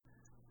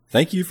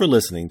Thank you for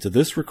listening to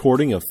this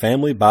recording of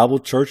Family Bible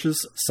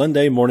Church's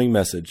Sunday morning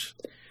message.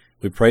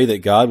 We pray that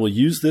God will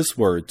use this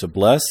word to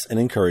bless and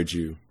encourage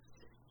you.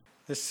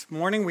 This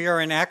morning we are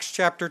in Acts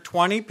chapter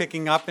 20,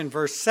 picking up in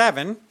verse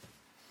 7.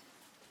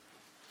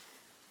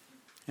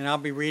 And I'll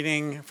be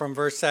reading from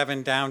verse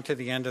 7 down to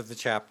the end of the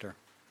chapter.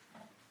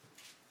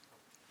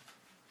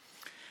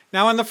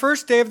 Now on the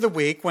first day of the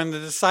week, when the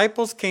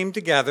disciples came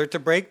together to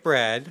break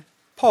bread,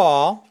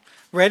 Paul,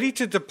 ready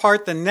to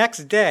depart the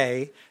next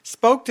day,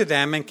 spoke to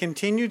them and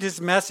continued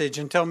his message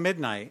until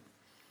midnight.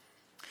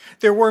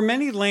 There were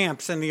many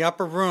lamps in the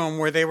upper room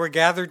where they were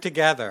gathered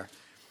together,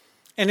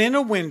 and in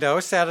a window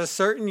sat a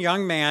certain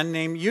young man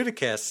named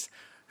Eutychus,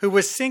 who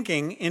was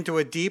sinking into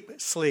a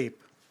deep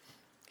sleep.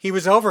 He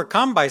was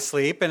overcome by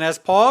sleep, and as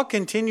Paul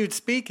continued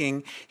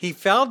speaking, he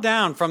fell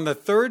down from the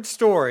third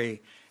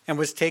story and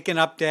was taken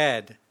up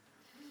dead.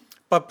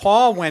 But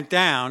Paul went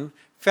down,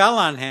 fell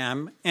on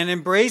him, and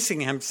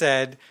embracing him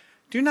said,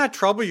 "Do not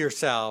trouble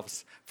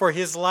yourselves, for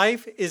his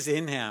life is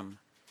in him."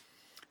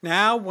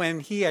 Now when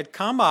he had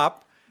come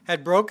up,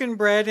 had broken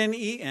bread and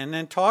eaten,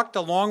 and talked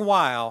a long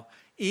while,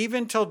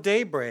 even till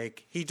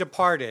daybreak, he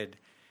departed.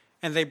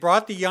 And they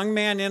brought the young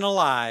man in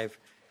alive,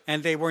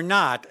 and they were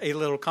not a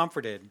little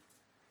comforted.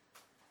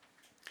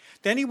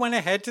 Then he went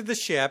ahead to the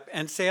ship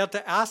and sailed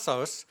to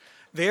Assos,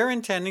 there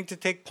intending to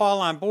take Paul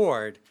on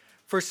board,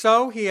 for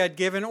so he had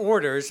given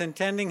orders,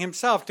 intending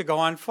himself to go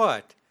on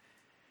foot.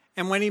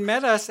 And when he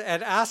met us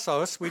at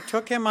Assos, we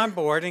took him on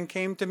board and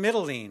came to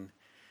Mytilene.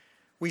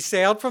 We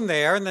sailed from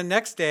there, and the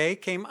next day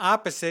came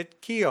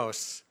opposite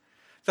Chios.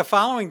 The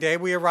following day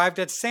we arrived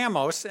at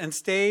Samos and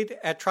stayed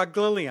at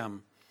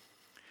Trogyllium.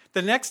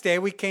 The next day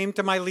we came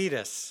to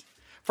Miletus,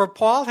 for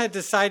Paul had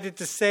decided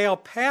to sail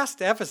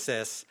past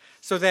Ephesus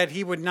so that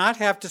he would not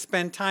have to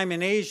spend time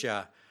in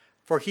Asia,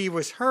 for he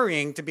was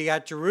hurrying to be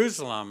at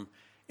Jerusalem,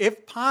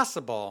 if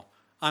possible,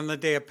 on the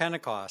day of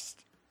Pentecost.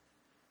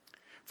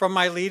 From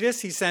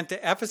Miletus he sent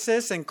to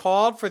Ephesus and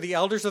called for the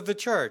elders of the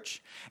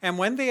church. And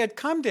when they had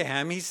come to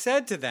him, he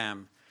said to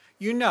them,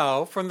 "You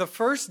know, from the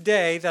first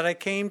day that I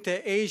came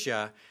to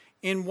Asia,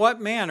 in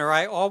what manner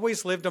I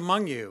always lived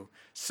among you,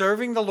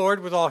 serving the Lord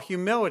with all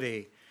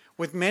humility,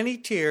 with many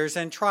tears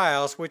and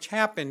trials which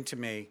happened to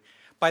me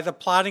by the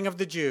plotting of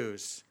the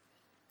Jews.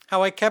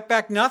 How I kept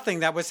back nothing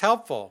that was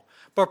helpful,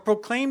 but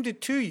proclaimed it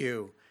to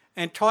you,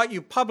 and taught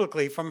you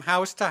publicly from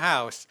house to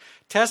house,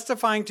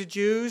 testifying to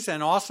Jews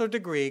and also to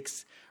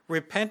Greeks,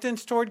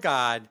 repentance toward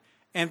God,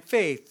 and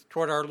faith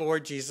toward our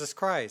Lord Jesus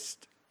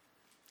Christ.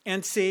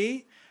 And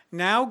see,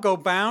 now go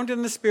bound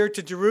in the Spirit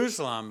to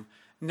Jerusalem,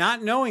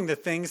 not knowing the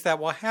things that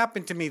will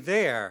happen to me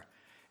there,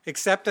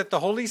 except that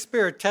the Holy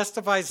Spirit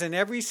testifies in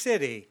every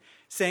city,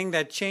 saying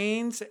that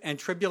chains and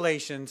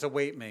tribulations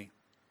await me.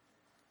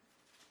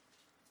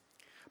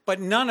 But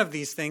none of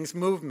these things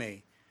move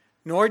me,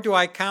 nor do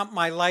I count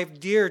my life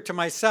dear to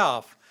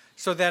myself,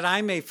 so that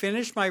I may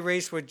finish my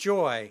race with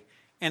joy,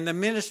 and the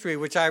ministry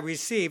which I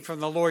received from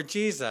the Lord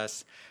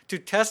Jesus, to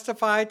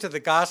testify to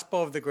the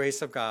gospel of the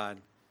grace of God.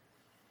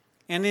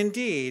 And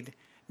indeed,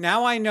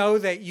 now I know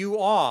that you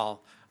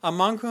all,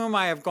 among whom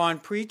I have gone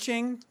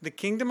preaching the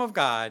kingdom of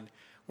God,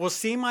 will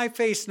see my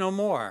face no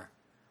more.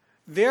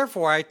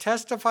 Therefore I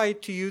testify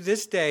to you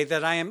this day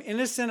that I am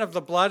innocent of the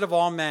blood of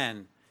all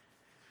men,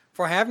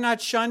 for I have not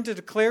shunned to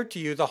declare to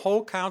you the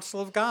whole counsel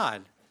of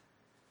God.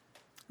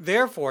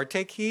 Therefore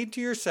take heed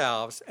to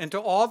yourselves and to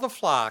all the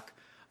flock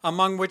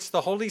among which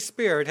the Holy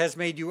Spirit has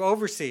made you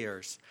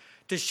overseers,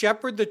 to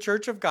shepherd the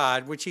church of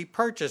God, which he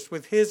purchased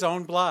with his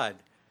own blood.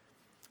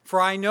 For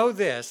I know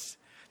this,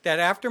 that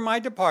after my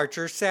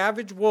departure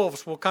savage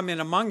wolves will come in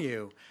among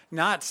you,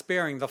 not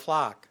sparing the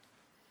flock.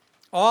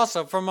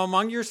 Also from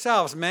among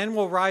yourselves men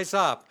will rise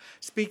up,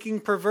 speaking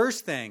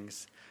perverse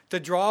things, to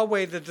draw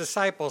away the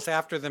disciples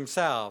after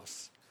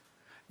themselves.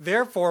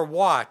 Therefore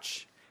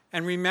watch,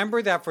 and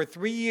remember that for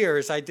 3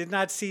 years I did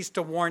not cease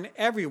to warn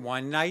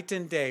everyone night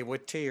and day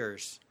with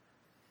tears.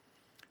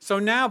 So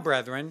now,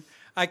 brethren,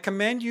 I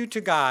commend you to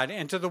God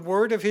and to the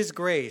word of his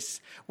grace,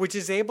 which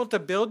is able to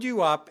build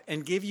you up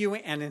and give you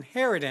an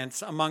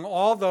inheritance among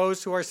all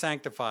those who are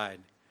sanctified.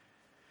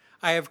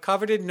 I have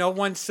coveted no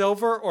one's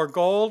silver or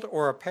gold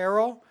or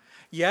apparel.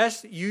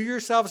 Yes, you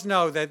yourselves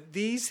know that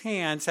these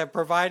hands have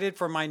provided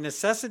for my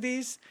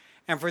necessities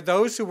and for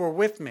those who were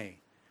with me.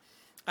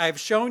 I have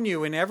shown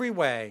you in every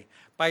way,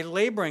 by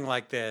laboring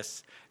like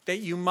this, that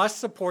you must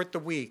support the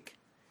weak.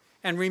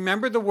 And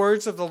remember the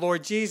words of the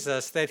Lord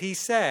Jesus, that he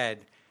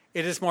said,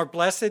 'It is more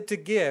blessed to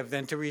give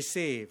than to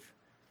receive.'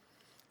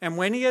 And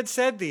when he had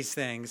said these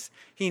things,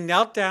 he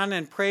knelt down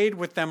and prayed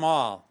with them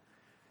all.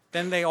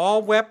 Then they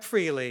all wept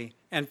freely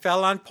and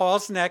fell on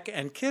Paul's neck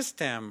and kissed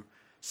him,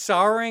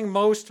 sorrowing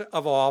most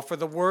of all for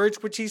the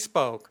words which he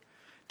spoke,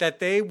 that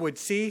they would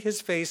see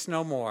his face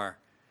no more.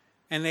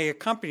 And they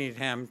accompanied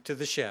him to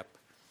the ship.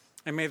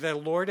 And may the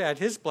Lord add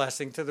his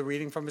blessing to the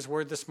reading from his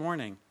word this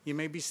morning. You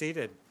may be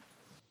seated.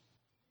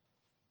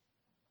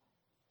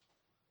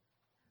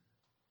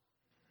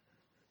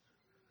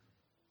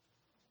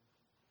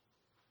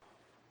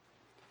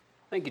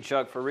 Thank you,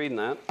 Chuck, for reading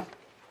that.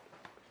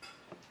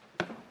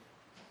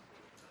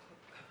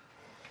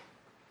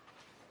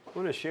 I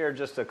want to share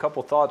just a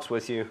couple thoughts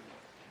with you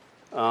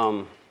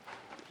from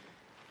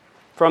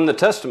the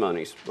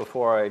testimonies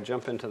before I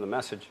jump into the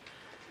message.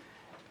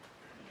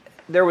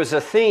 There was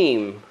a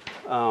theme,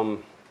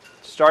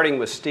 starting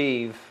with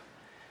Steve,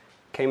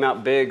 came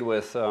out big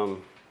with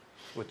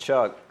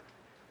Chuck,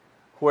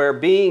 where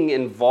being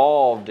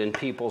involved in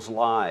people's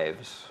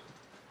lives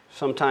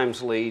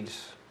sometimes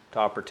leads to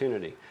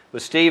opportunity.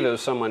 With Steve, it was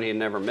someone he had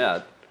never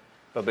met,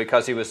 but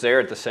because he was there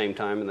at the same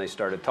time and they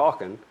started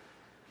talking,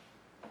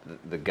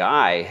 the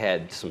guy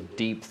had some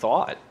deep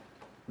thought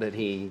that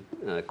he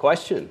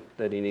questioned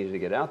that he needed to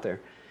get out there.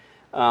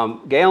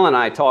 Gail and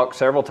I talked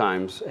several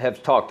times,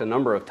 have talked a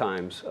number of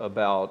times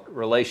about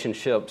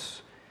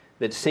relationships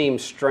that seem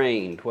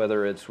strained,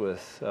 whether it's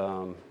with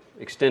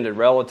extended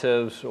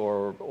relatives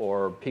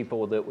or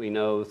people that we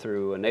know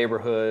through a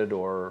neighborhood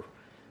or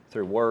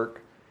through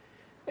work.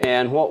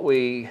 And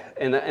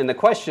the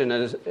question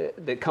is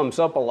that comes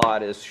up a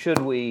lot is, should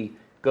we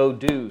go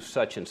do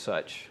such and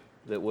such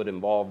that would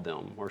involve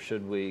them, or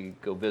should we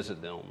go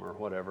visit them, or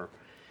whatever?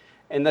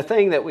 And the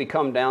thing that we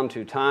come down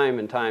to time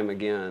and time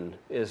again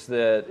is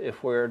that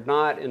if we're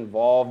not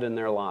involved in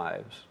their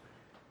lives,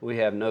 we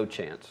have no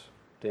chance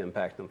to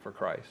impact them for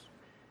Christ.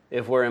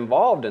 If we're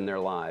involved in their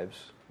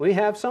lives, we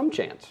have some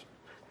chance.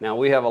 Now,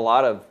 we have a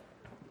lot of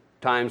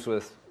times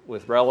with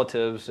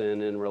relatives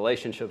and in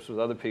relationships with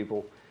other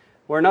people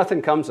where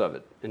nothing comes of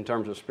it in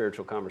terms of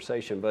spiritual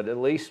conversation, but at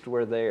least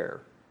we're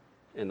there,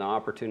 and the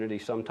opportunity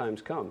sometimes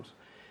comes.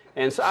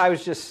 And so I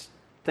was just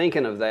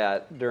thinking of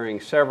that during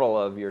several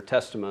of your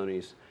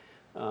testimonies.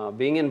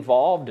 Being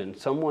involved in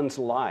someone's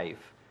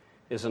life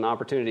is an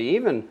opportunity.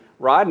 Even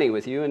Rodney,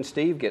 with you and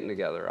Steve getting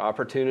together,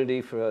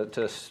 opportunity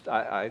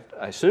I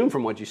assume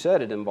from what you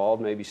said, it involved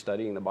maybe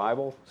studying the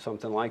Bible,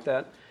 something like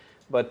that.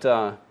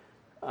 But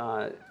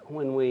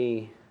when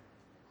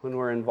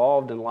we're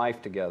involved in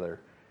life together,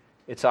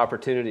 it's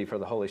opportunity for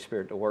the Holy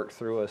Spirit to work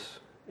through us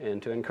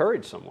and to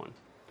encourage someone.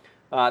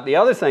 The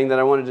other thing that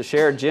I wanted to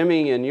share,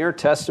 Jimmy, in your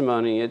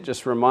testimony, it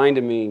just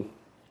reminded me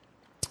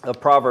of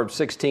Proverbs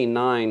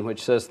 16:9,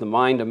 which says, "The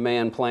mind of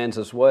man plans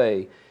his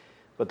way,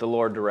 but the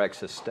Lord directs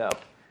his step."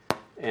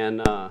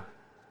 And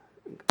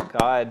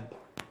God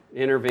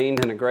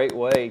intervened in a great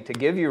way to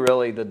give you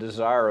really the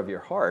desire of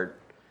your heart,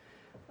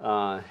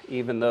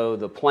 even though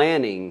the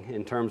planning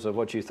in terms of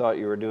what you thought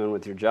you were doing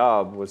with your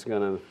job was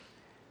going to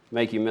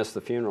make you miss the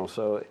funeral.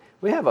 So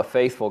we have a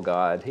faithful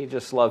God. He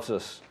just loves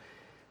us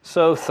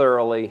so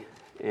thoroughly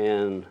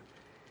and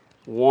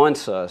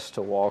wants us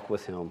to walk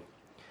with Him.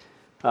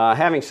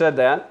 Having said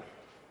that,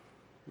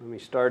 let me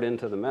start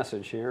into the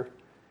message here.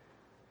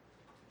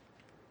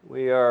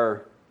 We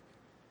are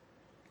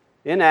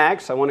in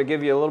Acts. I want to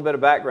give you a little bit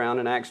of background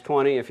in Acts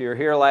 20. If you were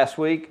here last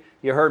week,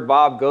 you heard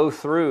Bob go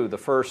through the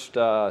first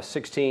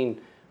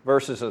 16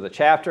 verses of the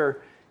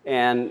chapter.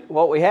 And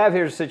what we have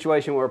here is a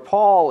situation where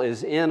Paul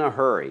is in a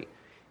hurry.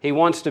 He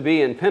wants to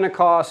be in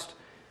Pentecost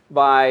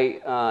he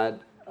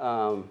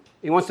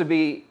wants to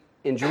be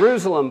in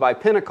Jerusalem by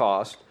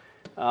Pentecost.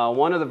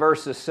 One of the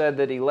verses said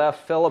that he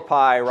left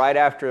Philippi right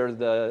after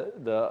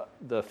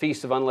the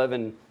Feast of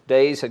Unleavened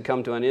Days had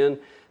come to an end.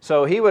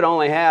 So he would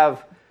only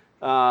have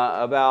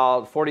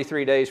about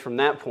 43 days from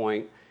that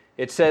point.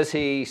 It says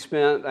he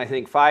spent, I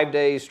think, 5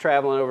 days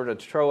traveling over to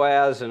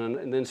Troas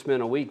and then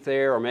spent a week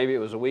there, or maybe it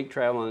was a week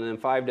traveling and then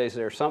 5 days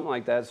there, something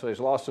like that. So he's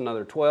lost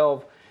another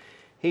 12.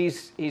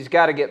 He's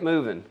got to get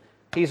moving.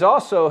 He's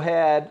also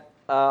had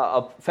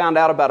found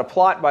out about a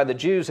plot by the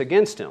Jews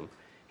against him.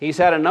 He's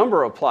had a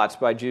number of plots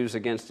by Jews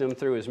against him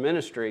through his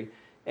ministry,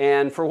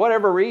 and for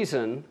whatever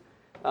reason,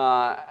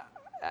 I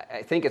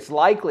think it's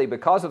likely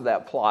because of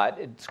that plot.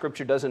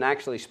 Scripture doesn't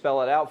actually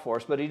spell it out for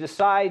us, but he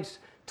decides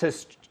to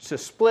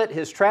split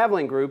his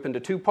traveling group into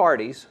two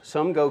parties.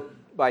 Some go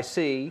by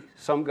sea,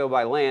 some go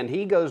by land.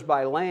 He goes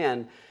by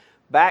land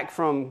back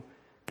from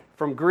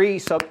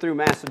Greece up through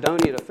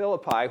Macedonia to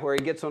Philippi, where he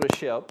gets on a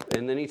ship,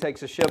 and then he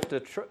takes a ship to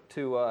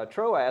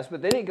Troas,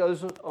 but then he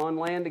goes on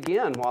land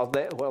again while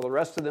the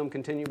rest of them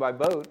continue by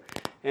boat,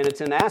 and it's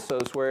in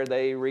Assos where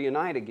they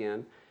reunite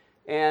again,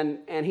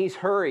 and he's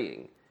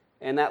hurrying.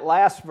 And that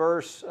last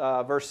verse,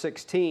 verse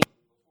 16,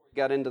 before we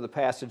got into the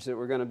passage that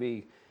we're going to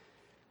be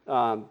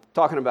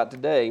talking about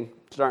today,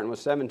 starting with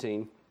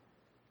 17,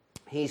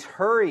 he's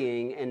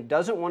hurrying and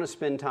doesn't want to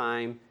spend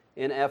time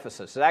in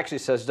Ephesus. It actually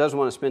says doesn't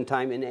want to spend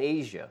time in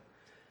Asia,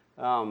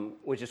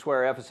 which is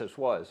where Ephesus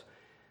was.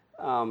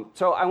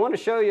 So I want to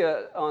show you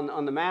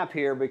on the map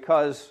here,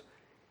 because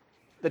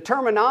the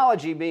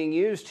terminology being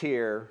used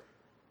here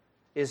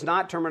is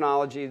not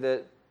terminology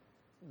that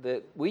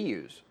we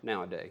use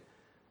nowadays.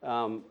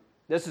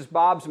 This is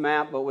Bob's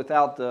map, but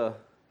without the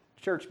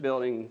church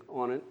building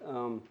on it.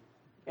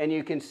 And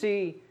you can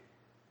see,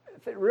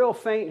 real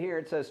faint here,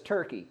 it says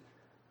Turkey.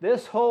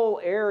 This whole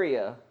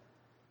area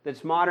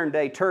that's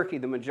modern-day Turkey,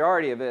 the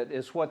majority of it,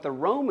 is what the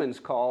Romans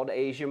called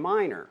Asia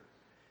Minor.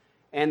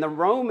 And the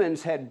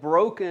Romans had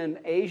broken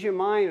Asia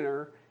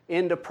Minor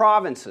into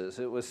provinces.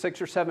 It was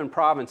 6 or 7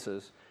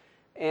 provinces.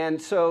 And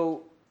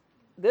so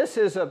this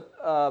is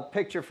a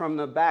picture from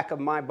the back of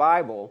my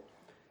Bible.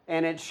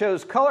 And it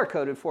shows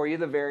color-coded for you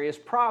the various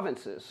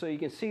provinces. So you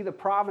can see the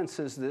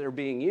provinces that are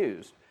being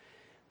used.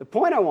 The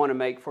point I want to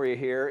make for you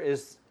here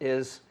is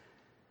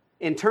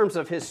in terms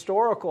of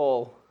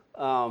historical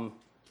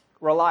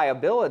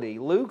reliability,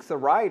 Luke, the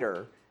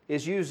writer,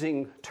 is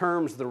using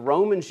terms the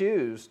Romans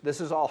used.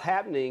 This is all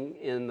happening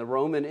in the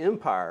Roman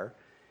Empire,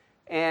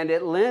 and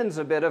it lends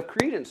a bit of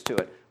credence to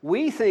it.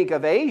 We think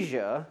of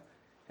Asia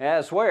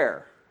as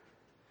where?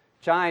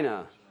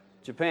 China,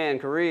 Japan,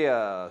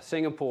 Korea,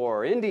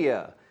 Singapore,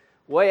 India,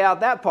 way out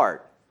that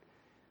part.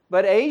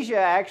 But Asia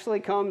actually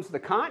the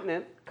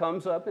continent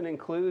comes up and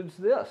includes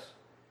this.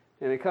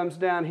 And it comes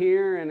down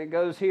here and it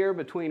goes here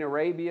between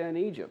Arabia and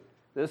Egypt.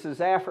 This is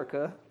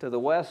Africa to the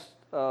west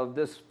of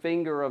this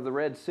finger of the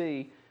Red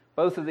Sea.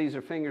 Both of these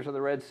are fingers of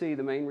the Red Sea.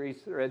 The main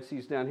reason the Red Sea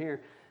is down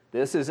here.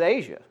 This is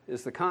Asia,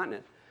 is the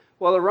continent.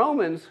 Well, the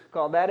Romans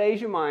called that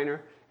Asia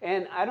Minor.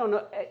 And I don't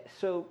know,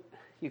 so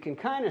you can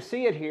kind of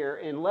see it here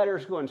in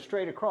letters going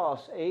straight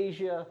across,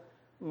 Asia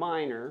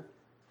Minor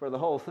for the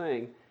whole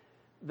thing.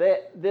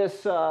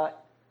 This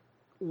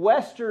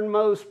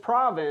westernmost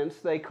province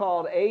they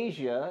called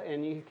Asia,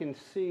 and you can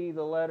see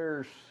the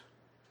letters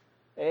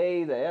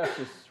A, the S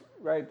is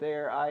right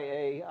there,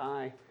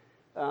 I.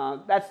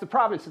 That's the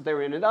province that they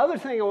were in. And the other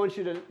thing I want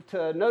you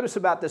to notice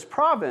about this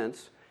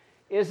province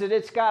is that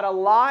it's got a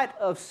lot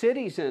of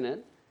cities in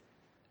it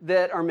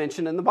that are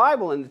mentioned in the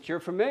Bible and that you're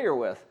familiar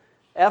with.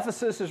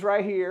 Ephesus is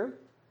right here.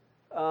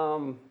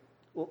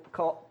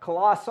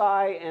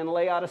 Colossae and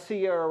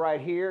Laodicea are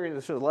right here.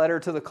 This is a letter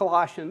to the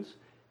Colossians.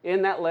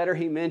 In that letter,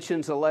 he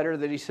mentions a letter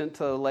that he sent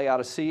to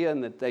Laodicea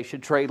and that they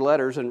should trade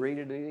letters and read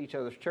it in each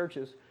other's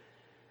churches.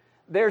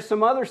 There's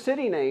some other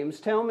city names.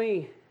 Tell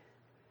me,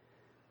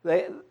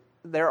 they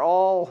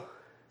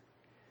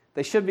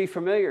should be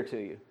familiar to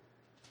you.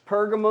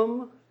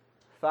 Pergamum,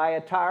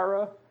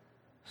 Thyatira,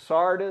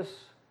 Sardis,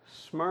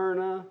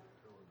 Smyrna,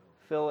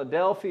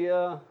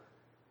 Philadelphia,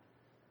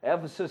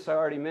 Ephesus I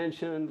already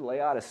mentioned,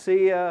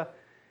 Laodicea.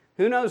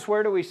 Who knows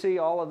where do we see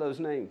all of those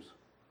names?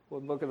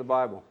 What book of the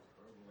Bible?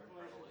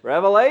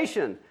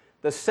 Revelation.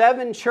 The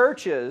 7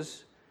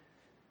 churches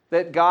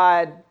that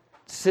God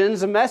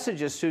sends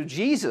messages to,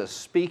 Jesus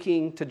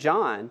speaking to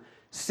John,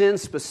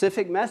 sends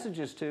specific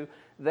messages to,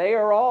 they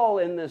are all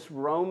in this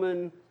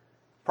Roman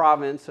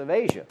province of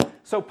Asia.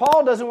 So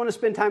Paul doesn't want to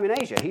spend time in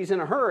Asia. He's in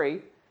a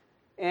hurry.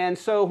 And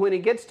so when he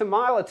gets to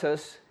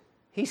Miletus,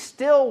 he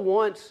still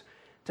wants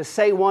to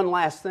say one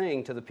last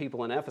thing to the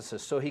people in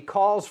Ephesus. So he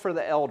calls for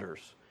the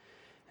elders.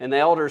 And the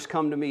elders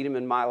come to meet him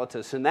in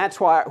Miletus. And that's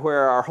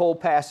where our whole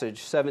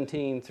passage,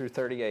 17 through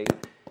 38,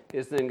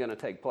 is then going to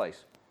take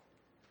place.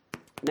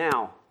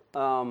 Now,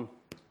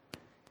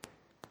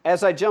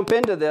 as I jump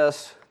into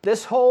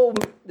this whole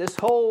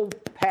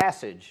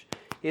passage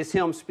is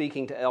him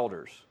speaking to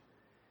elders.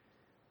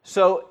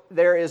 So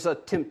there is a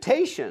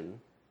temptation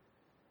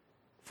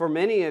for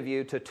many of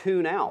you to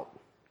tune out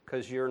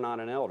because you're not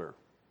an elder.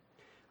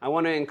 I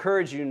want to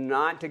encourage you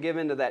not to give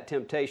into that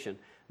temptation.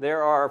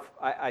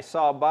 I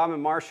saw Bob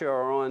and Marcia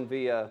are on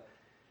via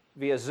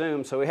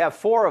Zoom, so we have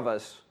 4 of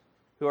us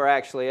who are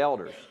actually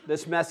elders.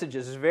 This message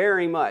is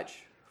very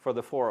much for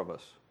the 4 of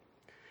us.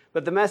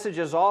 But the message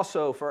is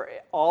also for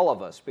all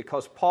of us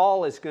because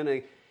Paul is going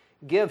to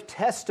give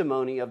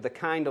testimony of the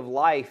kind of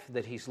life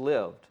that he's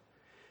lived.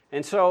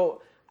 And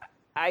so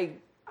I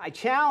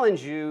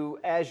challenge you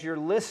as you're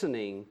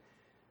listening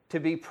to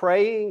be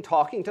praying,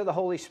 talking to the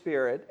Holy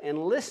Spirit,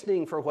 and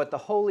listening for what the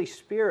Holy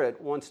Spirit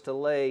wants to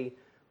lay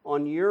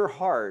on your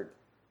heart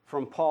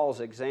from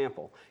Paul's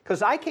example.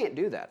 Because I can't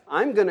do that.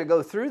 I'm going to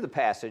go through the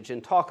passage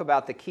and talk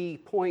about the key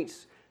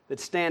points that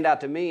stand out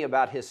to me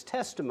about his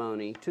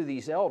testimony to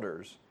these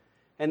elders.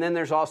 And then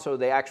there's also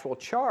the actual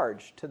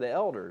charge to the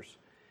elders.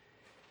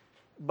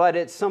 But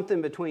it's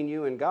something between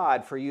you and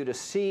God for you to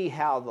see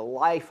how the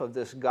life of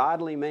this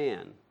godly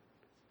man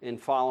in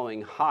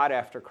following hot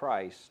after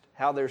Christ,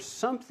 how there's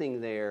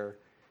something there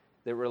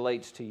that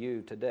relates to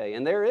you today.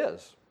 And there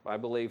is, I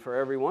believe, for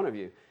every one of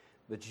you.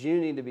 But you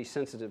need to be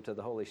sensitive to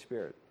the Holy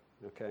Spirit,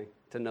 okay,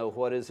 to know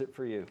what is it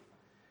for you.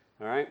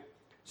 All right?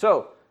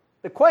 So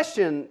the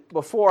question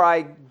before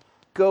I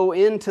go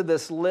into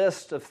this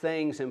list of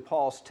things in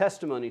Paul's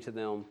testimony to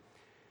them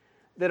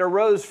that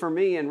arose for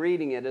me in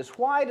reading it is,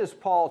 why does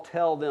Paul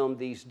tell them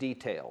these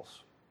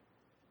details?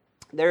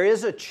 There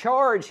is a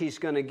charge he's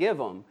going to give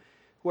them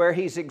where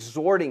he's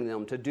exhorting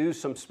them to do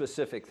some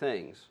specific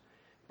things.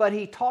 But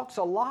he talks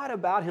a lot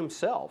about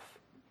himself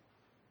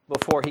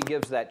before he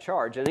gives that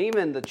charge. And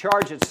even the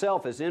charge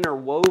itself is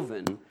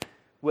interwoven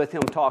with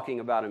him talking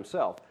about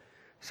himself.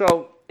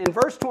 So in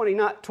verse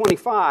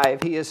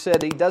 25, he has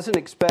said he doesn't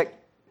expect...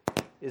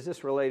 Is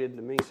this related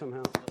to me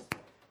somehow?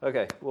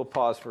 Okay, we'll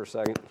pause for a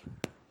second.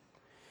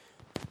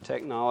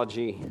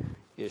 Technology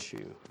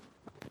issue.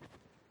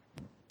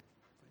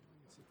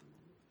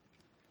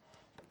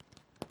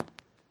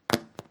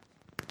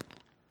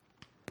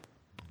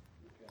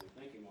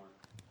 Thank you, Mark.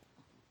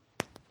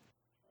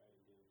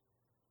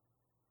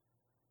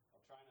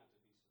 I'll try not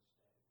to be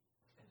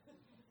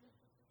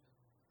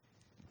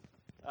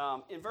so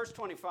static. In verse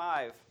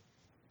 25,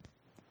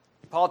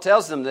 Paul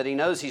tells them that he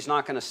knows he's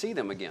not going to see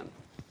them again.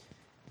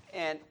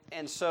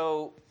 And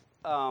so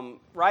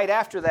right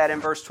after that in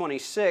verse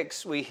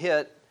 26, we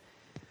hit,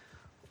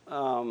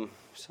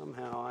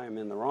 somehow I am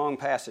in the wrong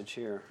passage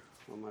here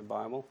on my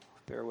Bible.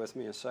 Bear with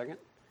me a second.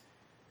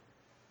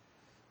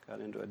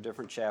 Got into a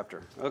different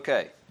chapter.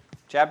 Okay,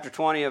 chapter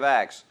 20 of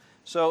Acts.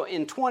 So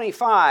in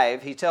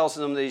 25, he tells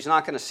them that he's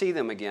not going to see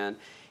them again.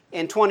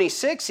 In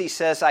 26, he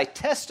says, I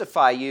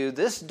testify you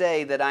this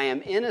day that I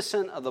am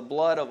innocent of the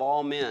blood of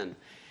all men.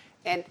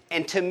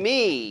 And to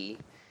me,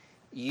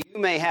 you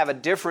may have a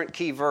different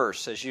key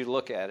verse as you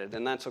look at it,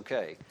 and that's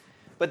okay.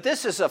 But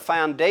this is a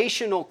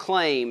foundational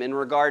claim in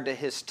regard to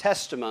his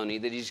testimony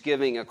that he's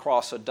giving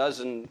across a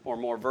dozen or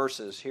more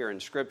verses here in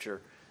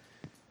Scripture.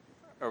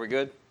 Are we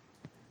good?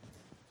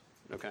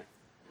 Okay.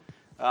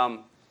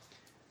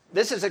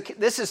 This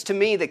is to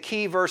me the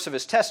key verse of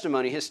his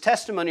testimony. His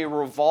testimony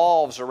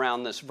revolves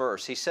around this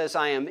verse. He says,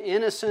 I am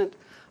innocent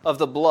of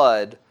the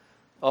blood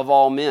of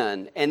all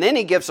men. And then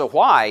he gives a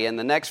why. In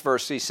the next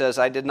verse he says,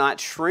 I did not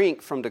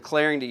shrink from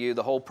declaring to you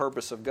the whole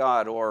purpose of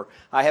God, or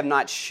I have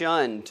not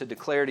shunned to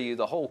declare to you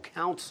the whole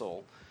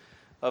counsel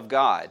of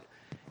God.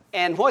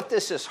 And what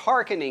this is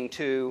hearkening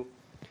to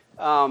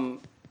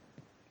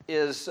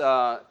is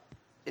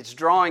it's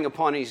drawing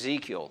upon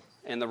Ezekiel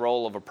and the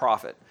role of a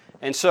prophet.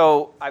 And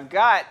so I've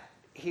got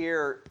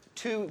here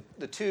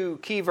the two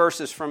key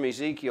verses from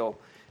Ezekiel,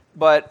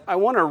 but I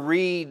want to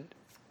read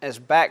as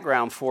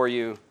background for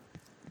you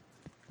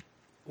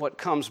what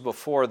comes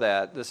before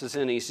that. This is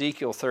in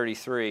Ezekiel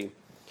 33.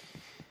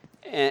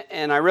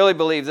 And I really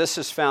believe this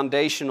is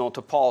foundational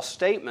to Paul's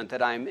statement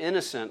that I am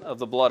innocent of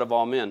the blood of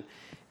all men.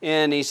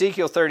 In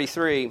Ezekiel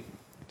 33,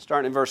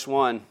 starting in verse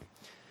 1,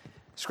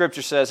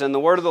 Scripture says, And the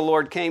word of the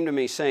Lord came to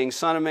me, saying,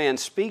 Son of man,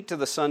 speak to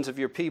the sons of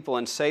your people,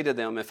 and say to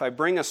them, If I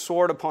bring a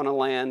sword upon a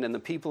land, and the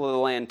people of the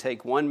land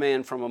take one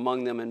man from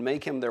among them, and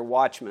make him their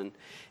watchman,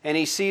 and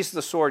he sees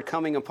the sword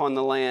coming upon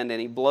the land,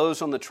 and he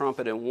blows on the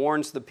trumpet and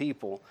warns the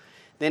people,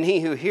 then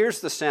he who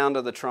hears the sound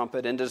of the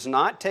trumpet and does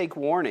not take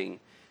warning,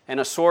 and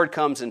a sword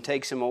comes and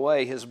takes him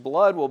away, his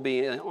blood will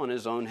be on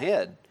his own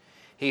head.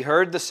 He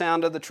heard the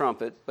sound of the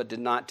trumpet, but did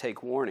not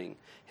take warning.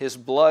 His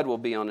blood will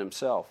be on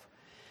himself.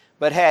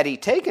 But had he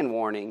taken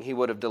warning, he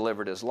would have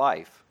delivered his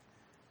life.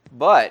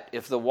 But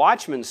if the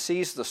watchman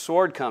sees the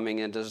sword coming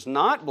and does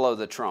not blow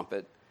the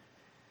trumpet,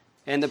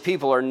 and the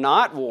people are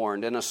not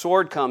warned, and a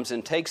sword comes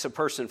and takes a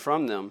person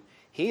from them,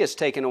 he is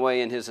taken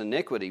away in his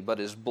iniquity, but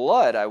his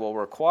blood I will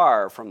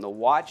require from the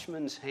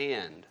watchman's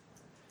hand.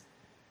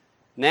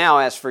 Now,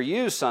 as for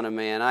you, son of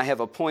man, I have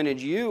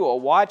appointed you a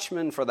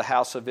watchman for the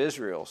house of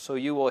Israel. So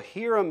you will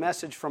hear a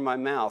message from my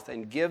mouth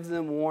and give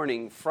them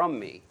warning from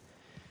me.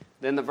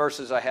 Then the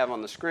verses I have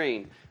on the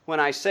screen. When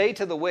I say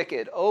to the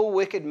wicked, O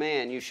wicked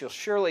man, you shall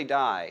surely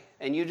die,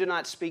 and you do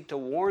not speak to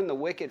warn the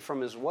wicked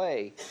from his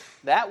way,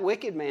 that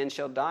wicked man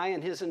shall die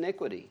in his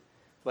iniquity,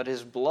 but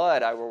his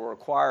blood I will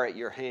require at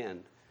your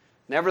hand.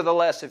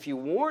 Nevertheless, if you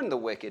warn the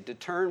wicked to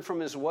turn from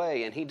his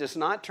way, and he does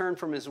not turn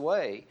from his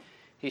way,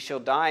 he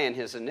shall die in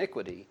his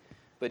iniquity,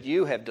 but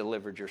you have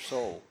delivered your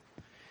soul.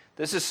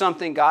 This is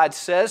something God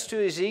says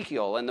to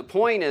Ezekiel, and the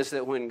point is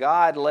that when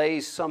God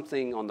lays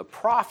something on the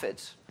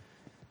prophet's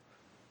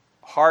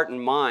heart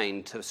and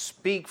mind to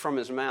speak from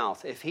his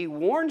mouth, if he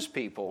warns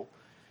people,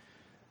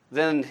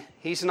 then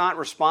he's not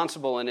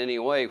responsible in any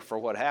way for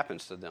what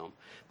happens to them.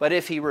 But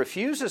if he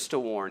refuses to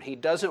warn, he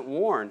doesn't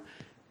warn,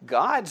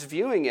 God's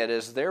viewing it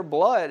as their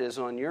blood is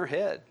on your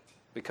head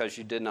because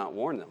you did not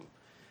warn them.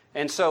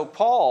 And so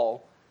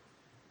Paul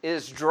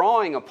is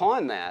drawing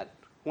upon that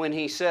when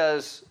he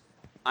says,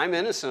 I'm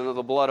innocent of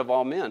the blood of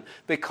all men,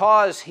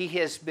 because he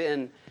has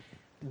been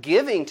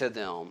giving to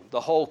them the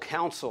whole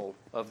counsel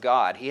of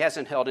God. He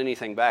hasn't held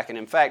anything back. And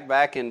in fact,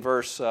 back in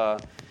verse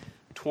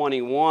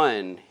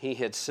 21, he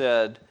had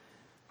said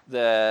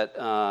that,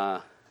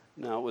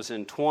 no, it was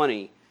in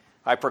 20,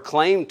 I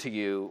proclaimed to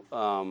you,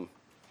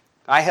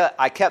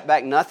 I kept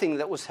back nothing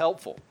that was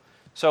helpful.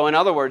 So in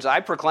other words, I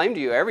proclaimed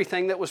to you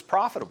everything that was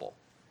profitable.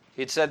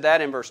 He'd said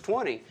that in verse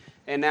 20.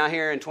 And now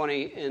here in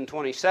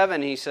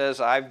 27, he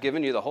says, I've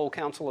given you the whole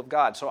counsel of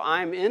God. So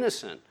I'm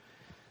innocent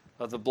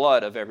of the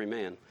blood of every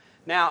man.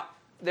 Now,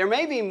 there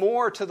may be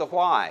more to the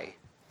why.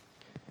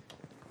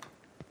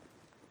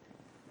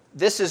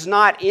 This is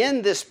not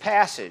in this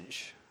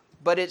passage,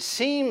 but it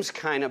seems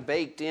kind of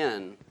baked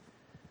in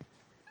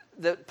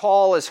that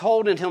Paul is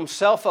holding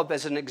himself up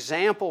as an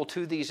example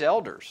to these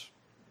elders.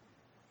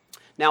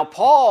 Now,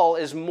 Paul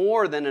is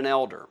more than an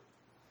elder.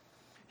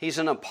 He's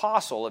an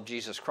apostle of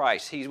Jesus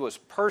Christ. He was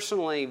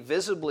personally,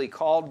 visibly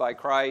called by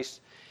Christ,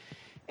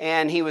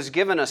 and he was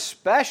given a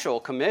special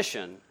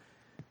commission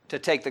to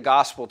take the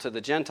gospel to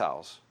the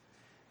Gentiles.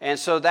 And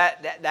so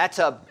that's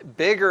a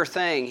bigger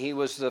thing. He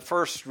was the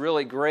first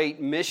really great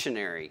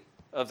missionary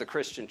of the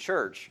Christian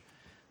church.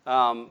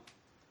 But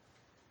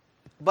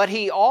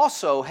he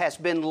also has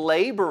been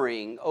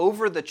laboring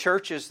over the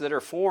churches that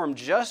are formed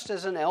just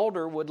as an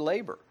elder would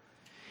labor.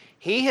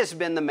 He has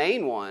been the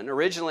main one.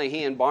 Originally,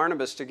 he and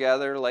Barnabas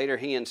together. Later,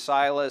 he and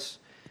Silas.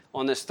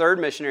 on this third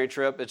missionary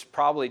trip, it's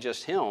probably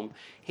just him.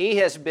 He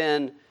has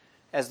been,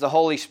 as the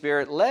Holy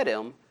Spirit led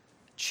him,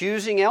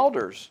 choosing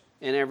elders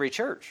in every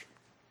church.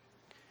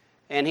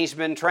 And he's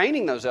been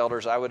training those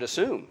elders, I would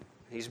assume.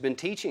 He's been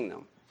teaching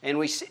them. And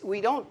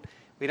we don't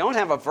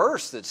have a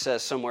verse that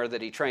says somewhere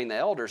that he trained the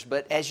elders,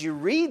 but as you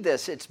read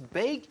this, it's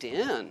baked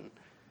in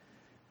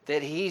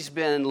that he's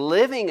been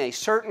living a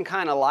certain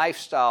kind of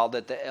lifestyle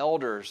that the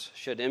elders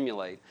should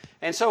emulate.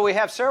 And so we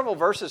have several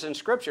verses in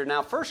Scripture.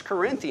 Now, 1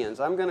 Corinthians,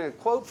 I'm going to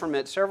quote from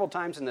it several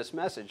times in this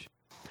message.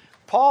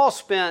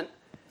 Paul's going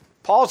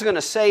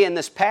to say in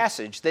this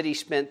passage that he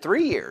spent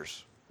 3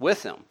 years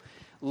with them.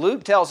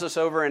 Luke tells us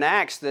over in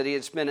Acts that he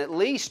had spent at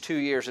least 2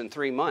 years and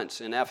 3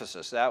 months in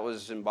Ephesus. That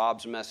was in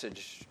Bob's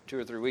message 2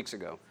 or 3 weeks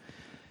ago.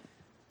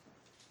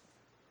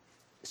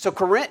 So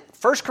 1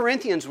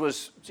 Corinthians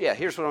was,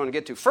 here's what I want to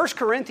get to. 1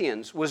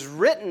 Corinthians was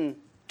written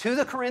to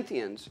the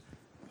Corinthians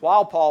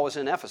while Paul was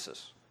in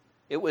Ephesus.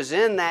 It was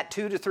in that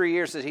 2 to 3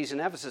 years that he's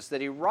in Ephesus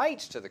that he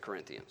writes to the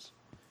Corinthians.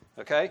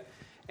 Okay?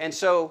 And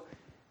so,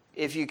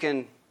 if you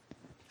can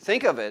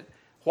think of it,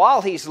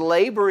 while he's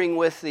laboring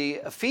with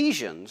the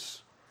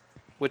Ephesians,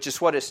 which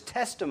is what his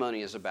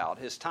testimony is about,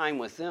 his time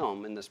with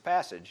them in this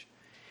passage,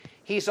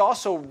 he's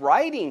also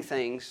writing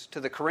things to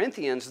the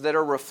Corinthians that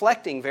are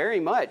reflecting very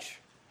much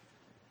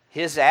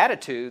his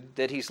attitude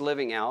that he's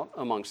living out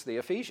amongst the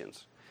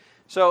Ephesians.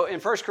 So in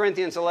 1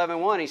 Corinthians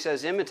 11:1, he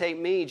says, imitate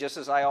me just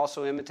as I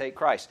also imitate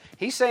Christ.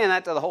 He's saying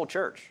that to the whole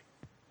church,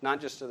 not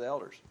just to the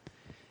elders.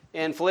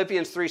 In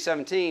Philippians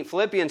 3:17,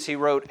 Philippians he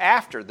wrote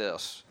after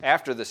this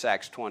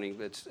Acts 20,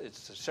 it's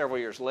several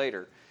years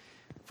later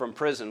from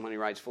prison when he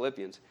writes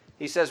Philippians.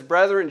 He says,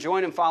 brethren,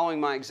 join in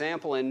following my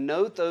example and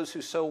note those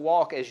who so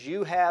walk as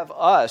you have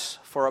us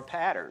for a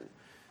pattern.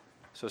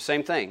 So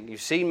same thing. You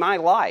see my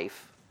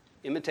life,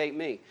 imitate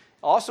me.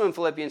 Also in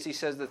Philippians, he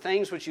says, the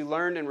things which you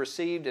learned and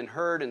received and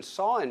heard and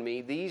saw in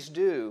me, these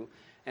do,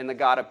 and the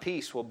God of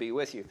peace will be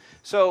with you.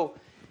 So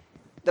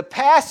the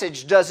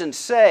passage doesn't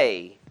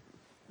say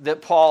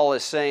that Paul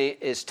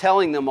is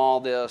telling them all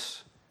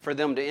this for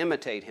them to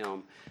imitate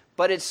him,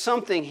 but it's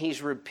something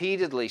he's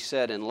repeatedly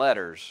said in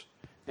letters.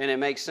 And it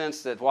makes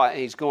sense that why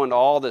he's going to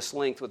all this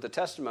length with the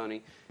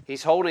testimony.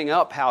 He's holding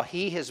up how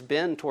he has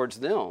been towards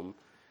them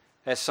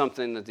as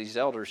something that these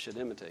elders should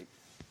imitate.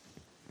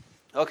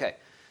 Okay,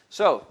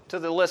 so to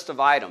the list of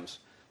items.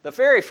 The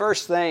very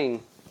first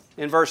thing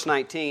in verse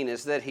 19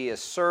 is that he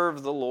has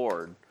served the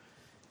Lord.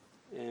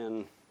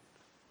 And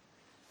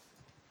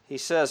he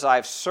says,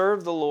 I've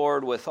served the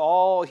Lord with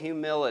all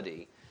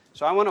humility.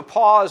 So I want to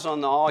pause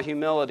on the all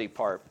humility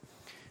part.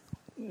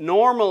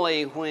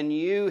 Normally, when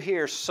you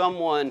hear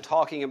someone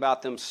talking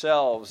about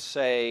themselves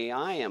say,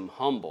 I am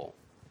humble,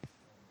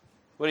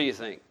 what do you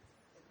think?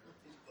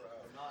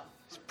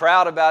 He's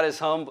proud about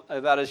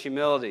his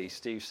humility,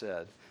 Steve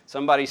said.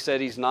 Somebody said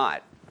he's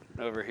not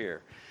over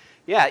here.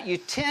 Yeah, you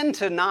tend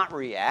to not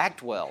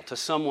react well to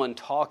someone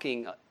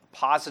talking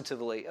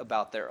positively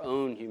about their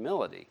own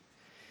humility.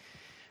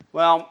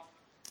 Well,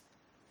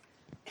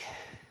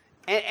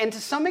 and to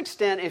some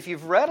extent, if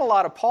you've read a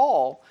lot of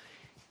Paul,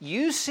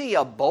 you see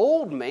a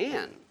bold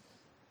man.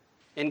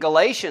 In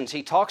Galatians,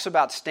 he talks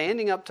about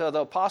standing up to the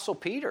Apostle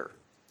Peter,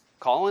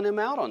 calling him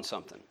out on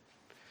something.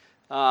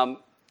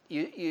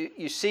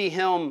 You see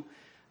him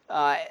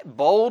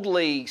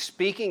boldly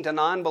speaking to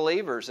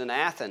non-believers in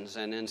Athens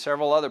and in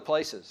several other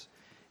places.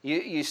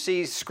 You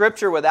see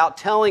Scripture, without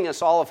telling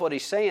us all of what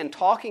he's saying,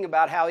 talking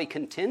about how he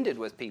contended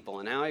with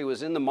people and how he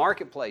was in the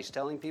marketplace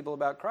telling people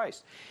about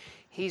Christ.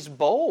 He's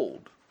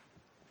bold.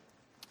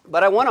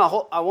 But I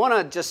want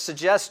to just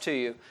suggest to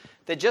you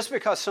that just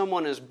because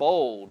someone is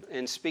bold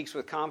and speaks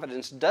with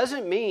confidence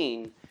doesn't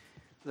mean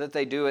that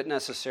they do it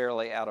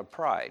necessarily out of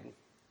pride.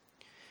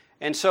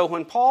 And so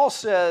when Paul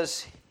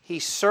says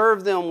he's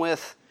serving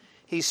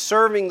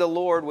the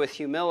Lord with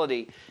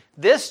humility,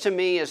 this to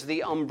me is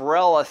the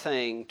umbrella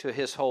thing to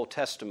his whole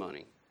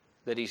testimony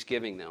that he's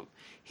giving them.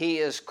 He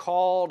is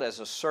called as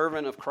a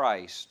servant of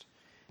Christ,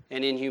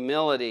 and in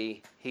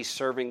humility, he's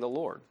serving the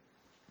Lord.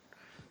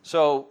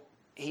 So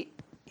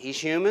he's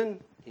human,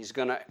 he's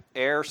going to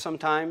err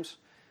sometimes,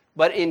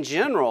 but in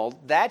general,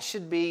 that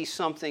should be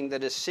something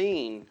that is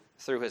seen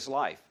through his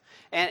life.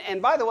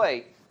 And by the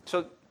way,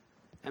 so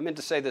I meant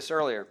to say this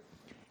earlier,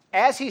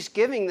 as he's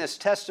giving this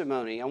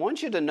testimony, I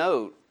want you to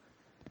note,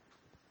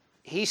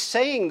 he's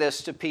saying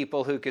this to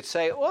people who could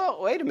say,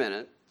 well, wait a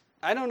minute,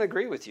 I don't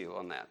agree with you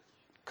on that,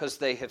 because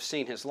they have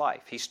seen his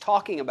life. He's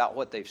talking about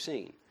what they've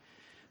seen.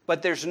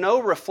 But there's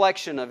no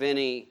reflection of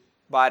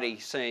anybody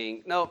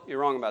saying, no, you're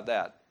wrong about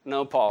that.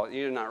 No, Paul,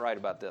 you're not right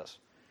about this.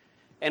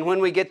 And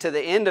when we get to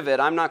the end of it,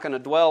 I'm not going to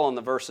dwell on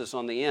the verses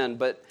on the end,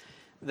 but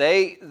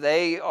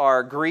they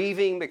are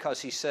grieving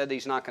because he said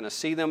he's not going to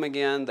see them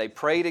again. They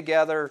pray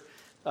together.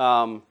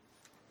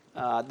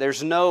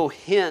 There's no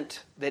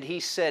hint that he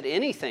said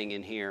anything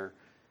in here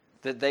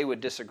that they would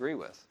disagree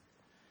with.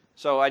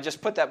 So I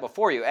just put that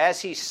before you.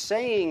 As he's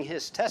saying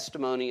his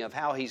testimony of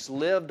how he's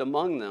lived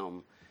among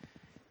them,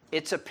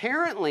 it's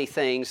apparently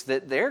things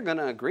that they're going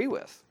to agree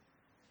with.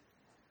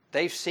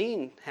 They've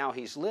seen how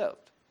he's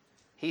lived.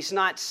 He's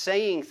not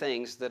saying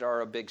things that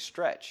are a big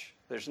stretch.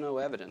 There's no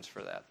evidence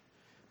for that.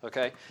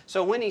 Okay?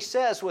 So when he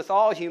says, with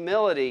all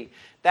humility,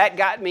 that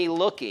got me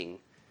looking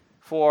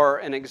for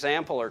an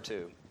example or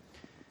two.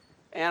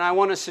 And I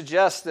want to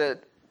suggest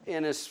that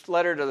in his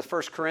letter to the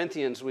 1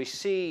 Corinthians, we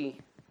see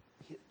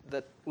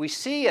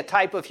a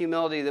type of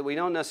humility that we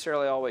don't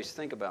necessarily always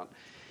think about.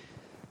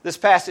 This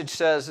passage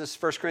says, this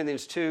is 1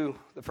 Corinthians 2,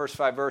 the first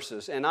 5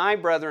 verses, "And I,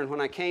 brethren, when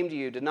I came to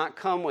you, did not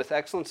come with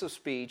excellence of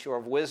speech or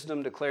of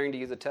wisdom declaring to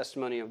you the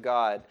testimony of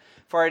God.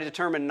 For I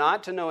determined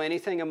not to know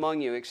anything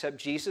among you except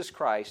Jesus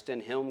Christ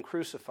and Him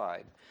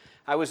crucified.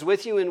 I was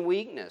with you in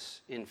weakness,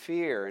 in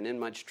fear, and in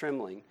much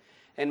trembling.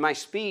 And my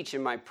speech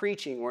and my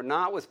preaching were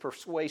not with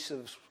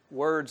persuasive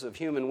words of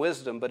human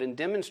wisdom, but in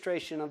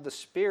demonstration of the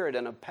Spirit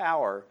and of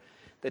power,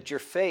 that your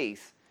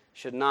faith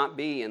should not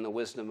be in the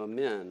wisdom of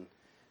men,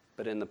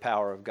 but in the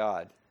power of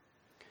God."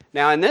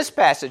 Now, in this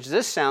passage,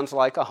 this sounds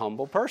like a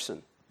humble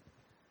person.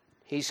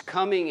 He's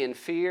coming in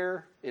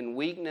fear, in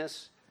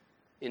weakness,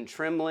 in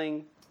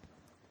trembling.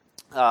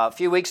 A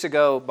few weeks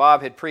ago,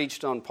 Bob had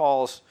preached on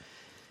Paul's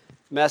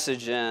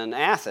message in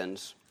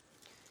Athens,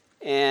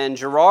 and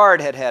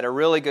Gerard had a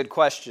really good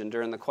question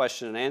during the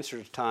question and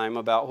answer time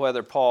about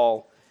whether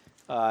Paul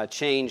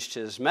changed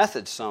his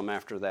method some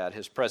after that,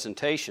 his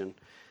presentation.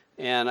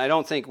 And I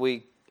don't think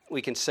we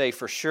can say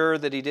for sure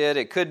that he did.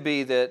 It could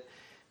be that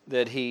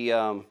he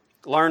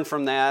learned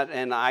from that,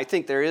 and I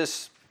think there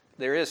is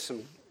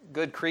some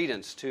good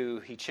credence to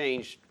he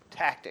changed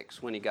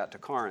tactics when he got to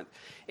Corinth.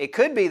 It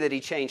could be that he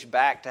changed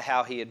back to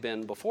how he had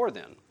been before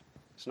then.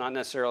 It's not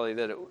necessarily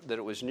that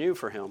it was new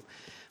for him.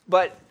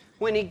 But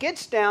when he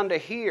gets down to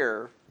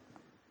here,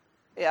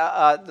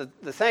 the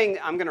thing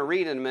I'm going to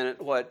read in a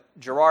minute, what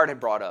Gerard had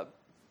brought up,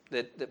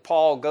 that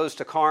Paul goes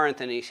to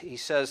Corinth and he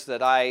says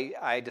that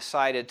I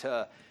decided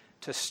to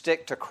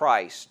stick to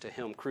Christ, to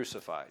Him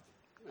crucified.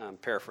 I'm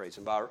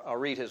paraphrasing, but I'll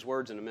read his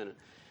words in a minute.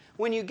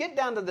 When you get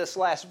down to this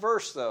last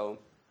verse, though,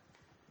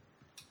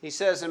 he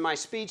says, "And my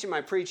speech and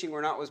my preaching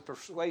were not with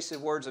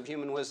persuasive words of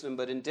human wisdom,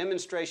 but in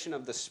demonstration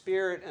of the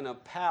Spirit and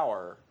of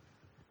power,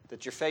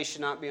 that your faith should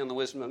not be on the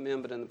wisdom of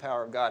men, but in the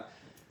power of God."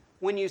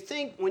 When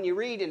you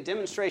read in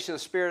demonstration of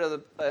the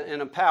Spirit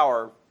and of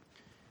power,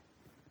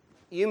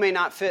 you may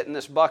not fit in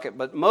this bucket,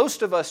 but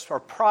most of us are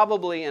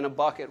probably in a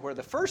bucket where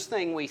the first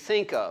thing we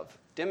think of,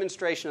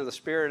 demonstration of the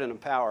Spirit and of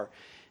power,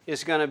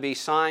 is going to be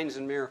signs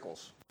and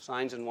miracles,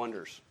 signs and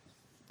wonders.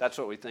 That's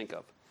what we think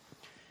of.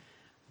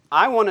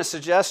 I want to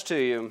suggest to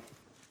you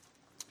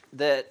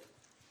that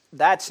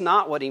that's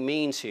not what he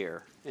means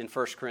here in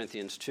 1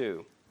 Corinthians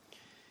 2.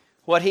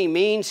 What he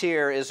means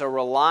here is a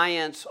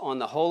reliance on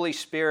the Holy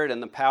Spirit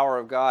and the power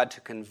of God to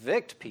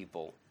convict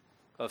people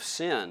of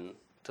sin,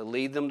 to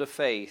lead them to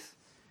faith,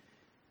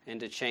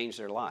 and to change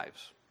their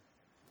lives.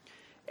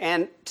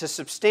 And to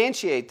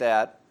substantiate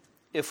that,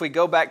 if we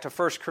go back to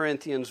 1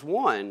 Corinthians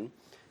 1,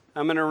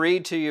 I'm going to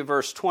read to you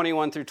verse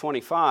 21 through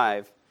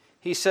 25.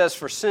 He says,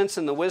 "For since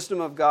in the wisdom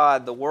of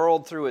God the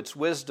world through its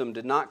wisdom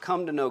did not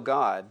come to know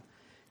God,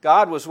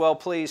 God was well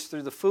pleased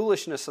through the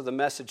foolishness of the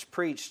message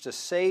preached to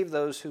save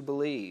those who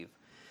believe.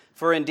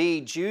 For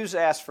indeed Jews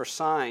ask for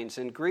signs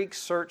and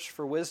Greeks search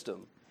for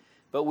wisdom.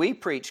 But we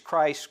preach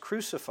Christ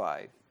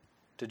crucified,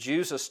 to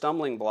Jews a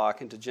stumbling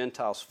block and to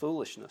Gentiles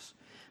foolishness.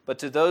 But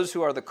to those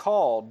who are the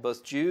called,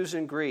 both Jews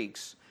and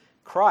Greeks,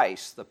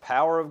 Christ, the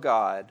power of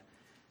God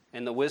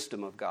and the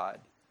wisdom of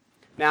God."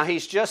 Now,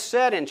 he's just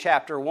said in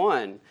chapter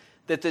 1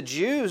 that the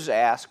Jews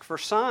ask for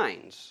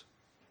signs.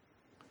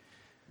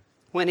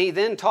 When he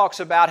then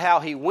talks about how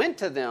he went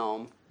to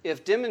them,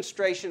 if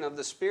demonstration of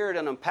the Spirit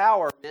and of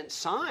power meant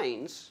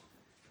signs,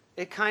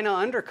 it kind of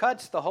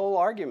undercuts the whole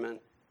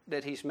argument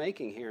that he's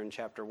making here in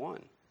chapter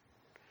 1.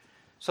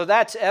 So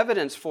that's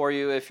evidence for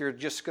you if you're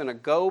just going to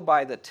go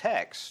by the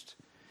text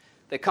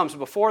that comes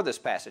before this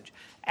passage.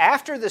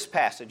 After this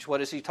passage, what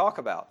does he talk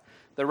about?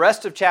 The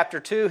rest of chapter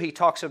 2, he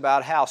talks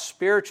about how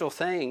spiritual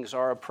things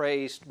are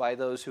appraised by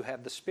those who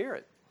have the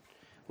Spirit.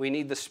 We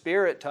need the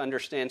Spirit to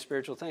understand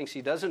spiritual things.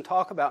 He doesn't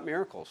talk about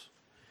miracles.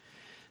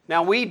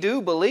 Now, we do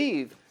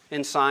believe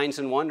in signs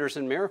and wonders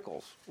and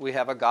miracles. We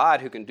have a God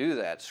who can do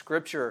that.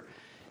 Scripture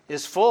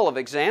is full of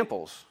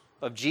examples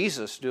of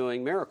Jesus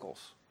doing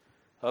miracles,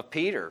 of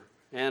Peter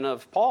and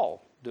of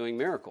Paul doing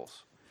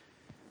miracles.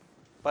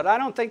 But I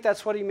don't think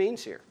that's what he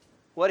means here.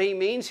 What he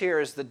means here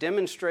is the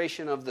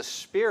demonstration of the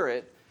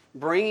Spirit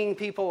bringing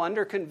people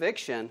under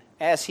conviction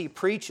as he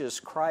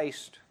preaches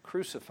Christ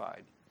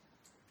crucified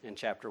in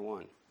chapter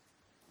 1.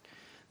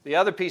 The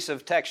other piece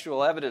of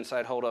textual evidence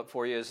I'd hold up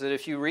for you is that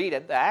if you read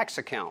the Acts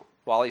account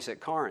while he's at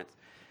Corinth,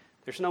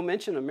 there's no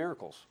mention of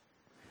miracles.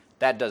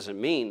 That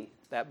doesn't mean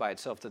that by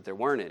itself that there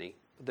weren't any,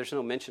 but there's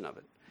no mention of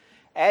it.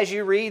 As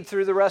you read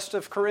through the rest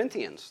of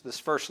Corinthians, this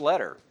first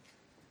letter,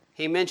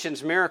 he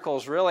mentions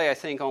miracles really, I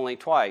think, only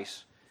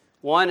twice.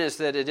 One is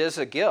that it is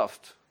a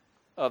gift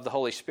of the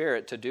Holy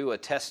Spirit to do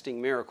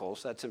attesting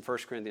miracles. That's in 1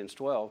 Corinthians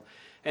 12.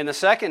 And the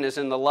second is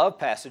in the love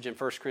passage in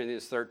 1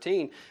 Corinthians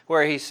 13,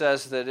 where he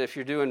says that if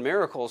you're doing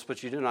miracles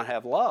but you do not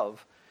have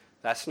love,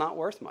 that's not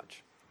worth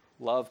much.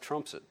 Love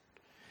trumps it.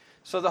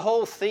 So the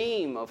whole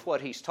theme of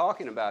what he's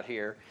talking about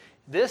here,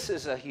 this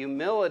is a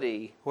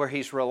humility where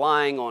he's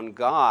relying on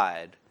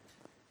God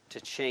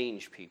to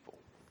change people.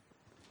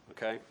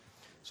 Okay?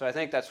 So I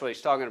think that's what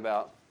he's talking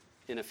about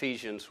in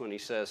Ephesians when he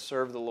says,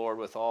 serve the Lord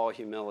with all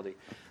humility.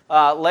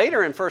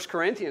 Later in 1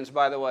 Corinthians,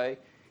 by the way,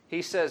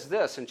 he says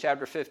this in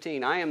chapter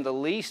 15, I am the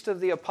least of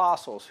the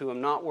apostles who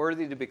am not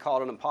worthy to be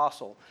called an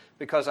apostle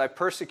because I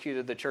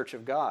persecuted the church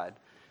of God.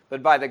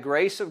 But by the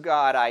grace of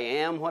God I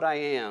am what I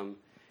am,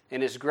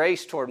 and his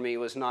grace toward me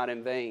was not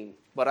in vain.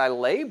 But I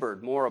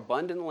labored more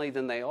abundantly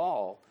than they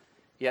all,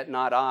 yet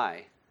not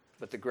I,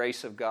 but the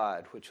grace of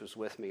God which was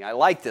with me. I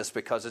like this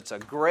because it's a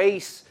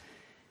grace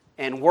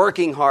and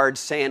working hard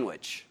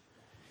sandwich.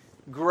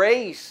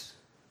 Grace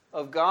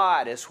of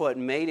God is what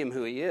made him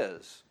who he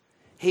is.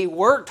 He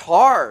worked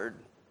hard,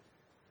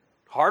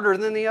 harder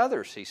than the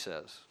others, he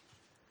says.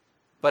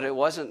 But it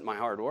wasn't my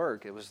hard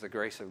work, it was the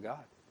grace of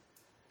God.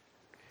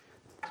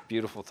 It's a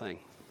beautiful thing.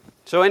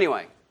 So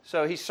anyway,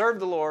 so he served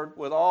the Lord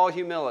with all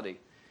humility,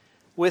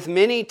 with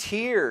many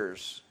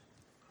tears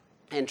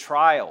and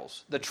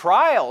trials. The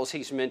trials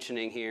he's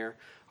mentioning here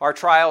are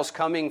trials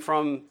coming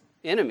from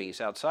enemies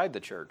outside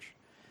the church.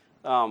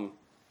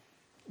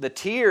 The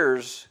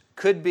tears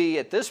could be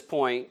at this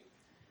point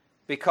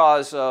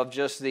because of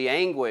just the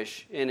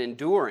anguish in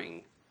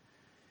enduring.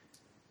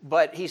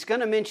 But he's going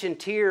to mention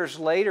tears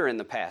later in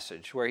the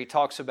passage where he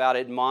talks about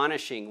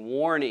admonishing,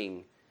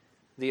 warning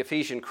the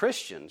Ephesian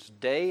Christians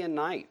day and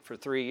night for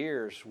 3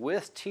 years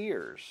with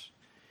tears.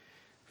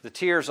 The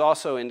tears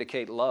also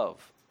indicate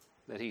love,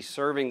 that he's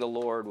serving the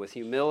Lord with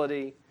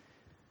humility,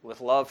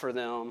 with love for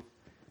them,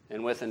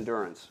 and with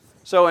endurance.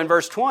 So in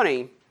verse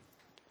 20,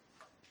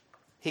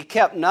 he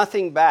kept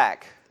nothing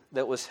back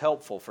that was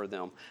helpful for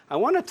them. I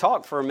want to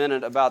talk for a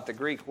minute about the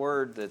Greek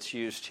word that's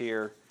used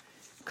here,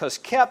 because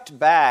kept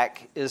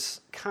back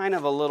is kind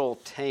of a little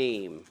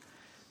tame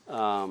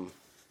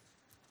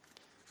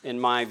in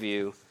my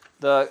view.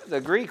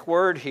 The Greek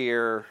word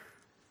here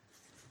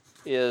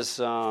is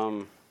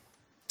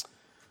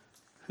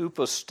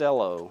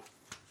hupostello.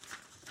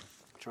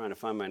 I'm trying to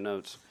find my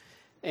notes.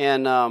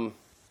 And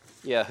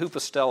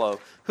hupostello.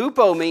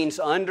 Hupo means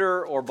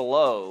under or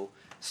below.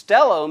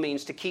 Stello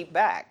means to keep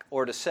back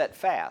or to set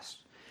fast.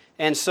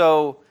 And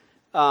so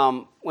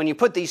when you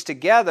put these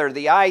together,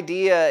 the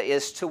idea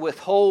is to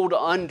withhold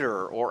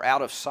under or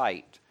out of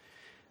sight.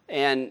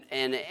 And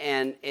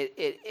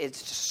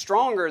it's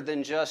stronger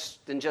than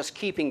just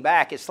keeping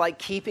back. It's like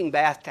keeping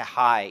back to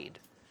hide,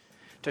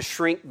 to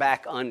shrink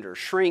back under.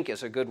 Shrink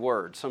is a good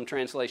word. Some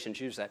translations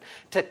use that.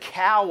 To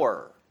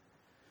cower.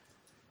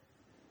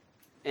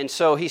 And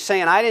so he's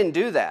saying, I didn't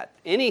do that.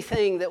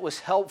 Anything that was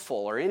helpful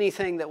or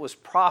anything that was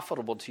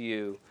profitable to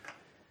you,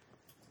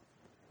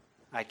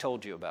 I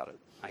told you about it.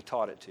 I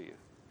taught it to you.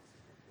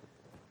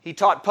 He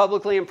taught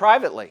publicly and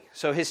privately.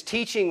 So his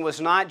teaching was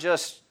not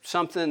just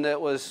something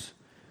that was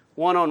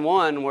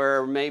one-on-one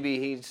where maybe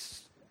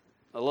he's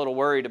a little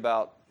worried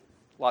about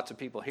lots of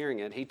people hearing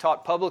it. He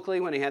taught publicly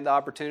when he had the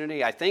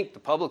opportunity. I think the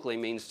publicly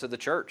means to the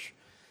church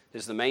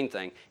is the main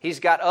thing.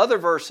 He's got other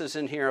verses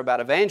in here about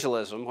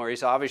evangelism where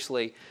he's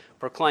obviously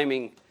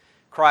proclaiming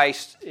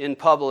Christ in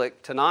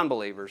public to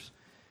non-believers.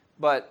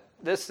 But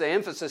the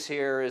emphasis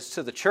here is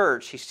to the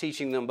church. He's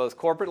teaching them both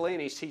corporately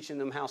and he's teaching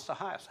them house to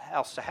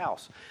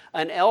house.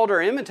 An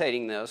elder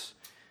imitating this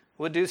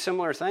would do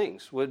similar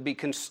things, would be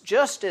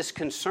just as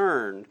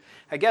concerned.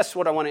 I guess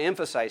what I want to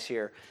emphasize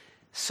here,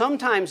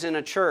 sometimes in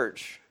a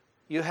church,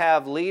 you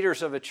have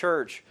leaders of a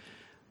church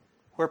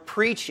where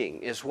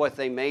preaching is what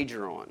they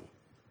major on,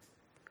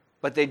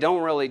 but they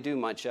don't really do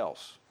much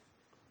else.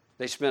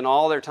 They spend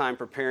all their time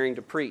preparing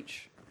to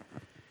preach.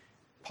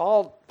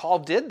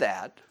 Paul did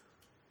that,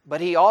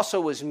 but he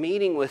also was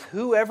meeting with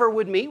whoever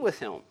would meet with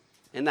him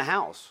in the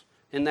house,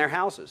 in their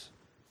houses,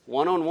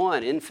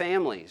 one-on-one, in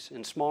families,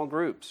 in small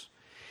groups.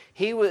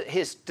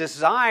 His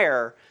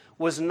desire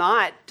was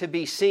not to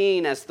be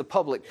seen as the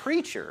public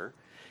preacher,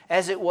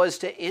 as it was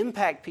to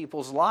impact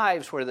people's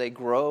lives where they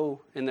grow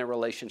in their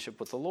relationship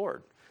with the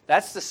Lord.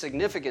 That's the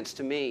significance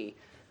to me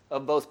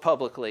of both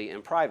publicly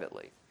and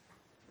privately.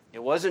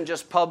 It wasn't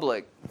just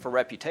public for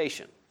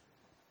reputation.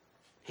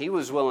 He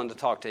was willing to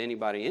talk to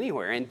anybody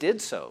anywhere and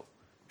did so,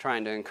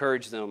 trying to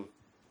encourage them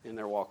in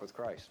their walk with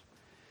Christ.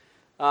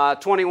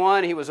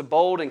 21, he was a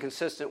bold and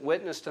consistent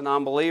witness to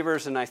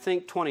non-believers, and I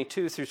think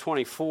 22 through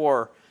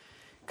 24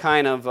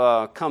 kind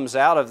of comes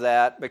out of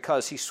that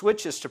because he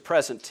switches to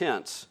present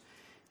tense.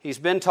 He's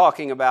been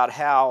talking about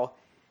how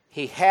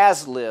he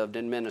has lived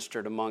and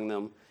ministered among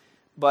them,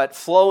 but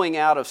flowing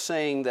out of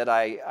saying that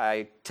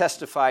I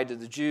testified to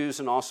the Jews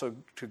and also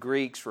to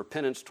Greeks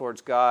repentance towards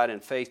God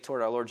and faith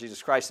toward our Lord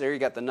Jesus Christ. There you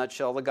got the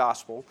nutshell of the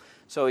gospel.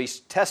 So he's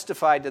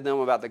testified to them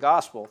about the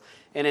gospel.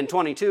 And in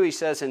 22 he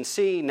says, and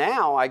see,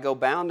 now I go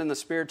bound in the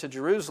Spirit to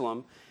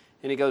Jerusalem.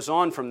 And he goes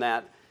on from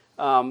that.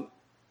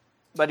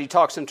 But he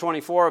talks in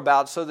 24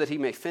 about so that he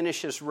may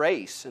finish his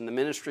race in the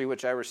ministry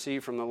which I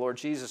received from the Lord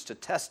Jesus to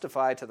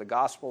testify to the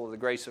gospel of the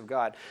grace of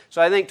God.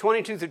 So I think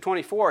 22 through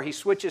 24, he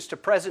switches to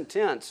present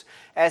tense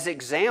as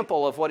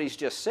example of what he's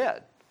just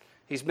said.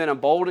 He's been a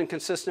bold and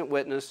consistent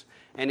witness,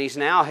 and he's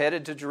now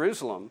headed to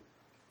Jerusalem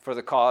for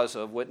the cause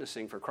of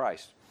witnessing for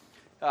Christ.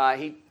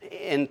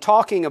 In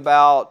talking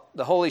about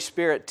the Holy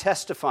Spirit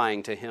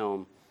testifying to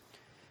him,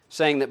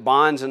 saying that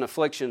bonds and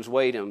afflictions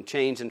await him,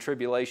 chains and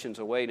tribulations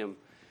await him,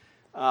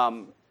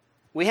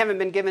 we haven't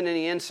been given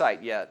any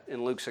insight yet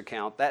in Luke's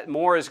account. That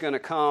more is going to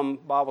come.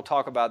 Bob will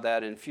talk about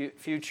that in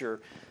future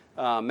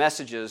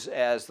messages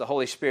as the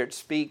Holy Spirit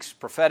speaks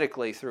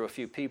prophetically through a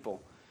few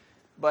people.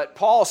 But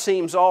Paul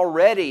seems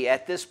already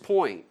at this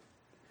point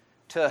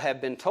to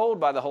have been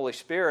told by the Holy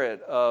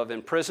Spirit of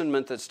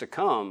imprisonment that's to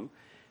come,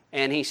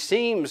 and he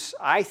seems,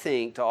 I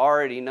think, to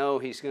already know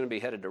he's going to be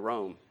headed to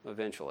Rome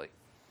eventually,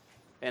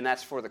 and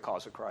that's for the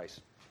cause of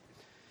Christ.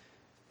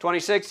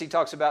 26, he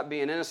talks about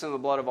being innocent of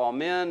the blood of all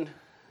men,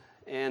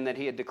 and that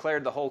he had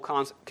declared the whole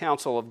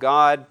counsel of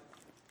God.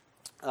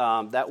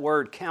 That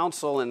word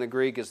counsel in the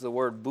Greek is the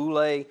word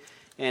boule,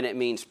 and it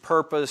means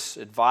purpose,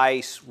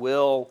 advice,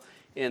 will.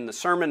 In the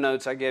sermon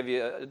notes, I gave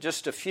you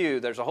just a few.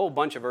 There's a whole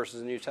bunch of verses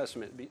in the New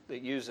Testament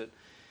that use it,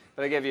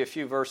 but I gave you a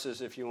few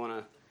verses if you want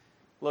to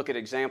look at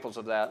examples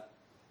of that.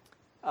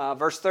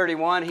 Verse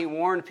 31, he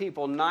warned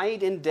people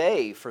night and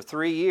day for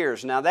 3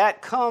 years. Now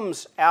that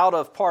comes out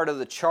of part of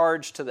the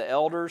charge to the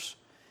elders,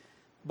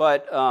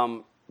 but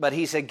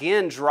he's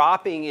again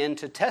dropping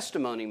into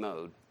testimony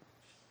mode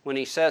when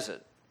he says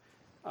it.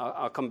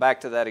 I'll come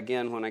back to that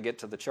again when I get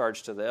to the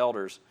charge to the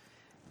elders.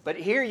 But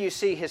here you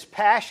see his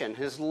passion,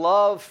 his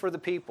love for the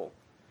people,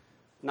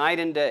 night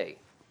and day.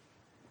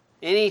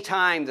 Any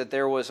time that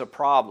there was a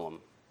problem,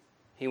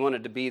 he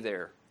wanted to be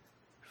there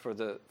for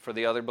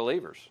the other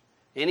believers.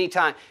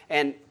 Anytime.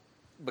 And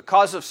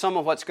because of some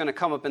of what's going to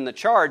come up in the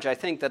charge, I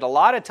think that a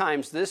lot of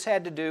times this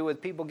had to do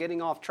with people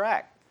getting off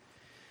track.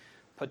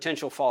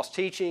 Potential false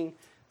teaching,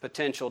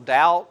 potential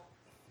doubt,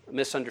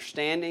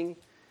 misunderstanding,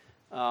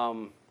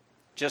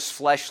 just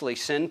fleshly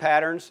sin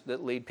patterns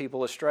that lead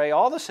people astray,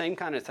 all the same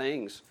kind of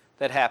things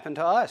that happen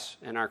to us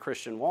in our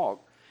Christian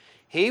walk.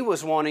 He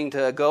was wanting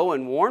to go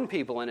and warn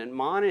people and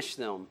admonish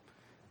them,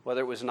 whether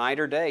it was night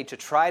or day, to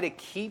try to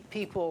keep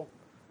people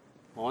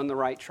on the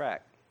right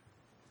track.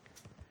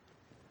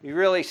 You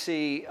really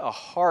see a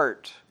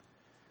heart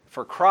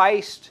for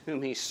Christ,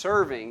 whom he's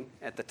serving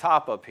at the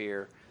top up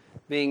here,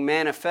 being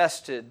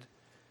manifested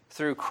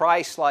through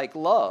Christ-like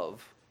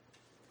love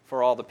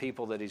for all the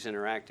people that he's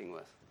interacting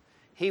with.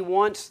 He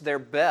wants their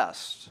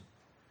best,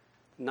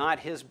 not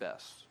his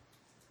best.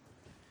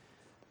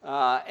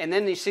 And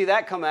then you see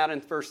that come out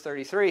in verse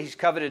 33. He's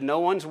coveted no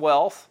one's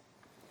wealth.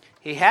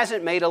 He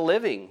hasn't made a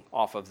living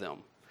off of them.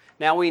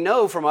 Now we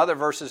know from other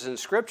verses in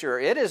Scripture,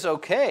 it is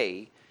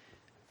okay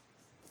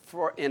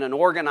in an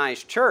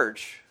organized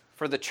church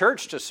for the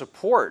church to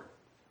support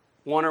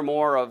one or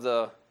more of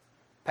the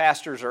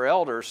pastors or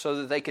elders so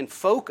that they can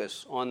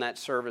focus on that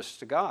service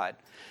to God.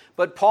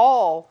 But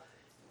Paul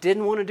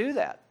didn't want to do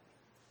that.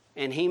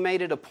 And he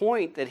made it a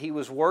point that he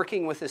was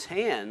working with his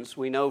hands.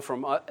 We know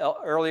from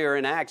earlier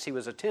in Acts he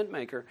was a tent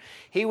maker.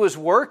 He was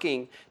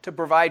working to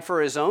provide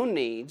for his own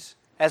needs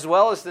as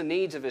well as the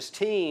needs of his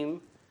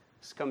team.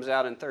 This comes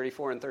out in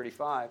 34 and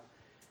 35.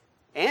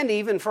 And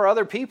even for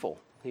other people.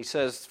 He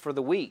says for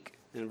the weak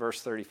in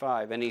verse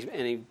 35. And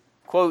he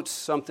quotes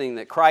something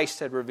that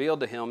Christ had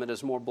revealed to him. It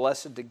is more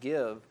blessed to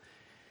give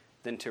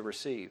than to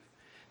receive.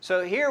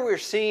 So here we're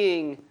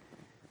seeing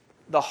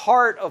the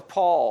heart of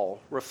Paul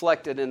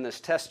reflected in this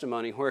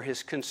testimony, where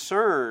his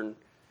concern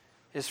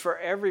is for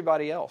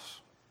everybody else,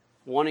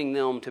 wanting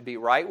them to be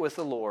right with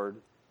the Lord,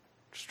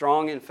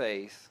 strong in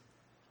faith,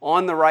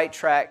 on the right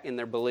track in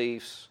their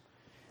beliefs,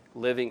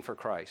 living for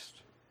Christ.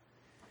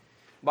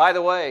 By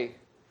the way,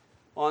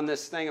 on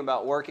this thing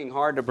about working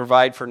hard to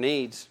provide for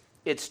needs,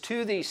 it's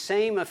to these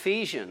same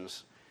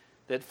Ephesians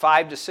that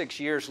 5 to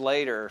 7 years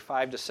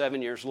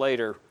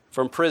later,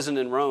 from prison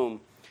in Rome,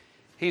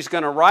 he's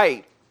going to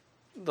write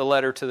the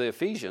letter to the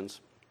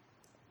Ephesians.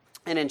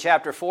 And in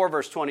chapter 4,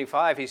 verse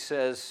 25, he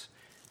says,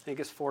 I think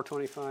it's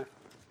 4:25.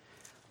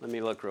 Let me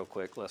look real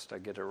quick, lest I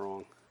get it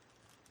wrong.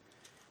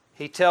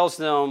 He tells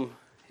them,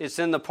 it's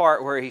in the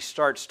part where he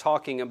starts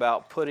talking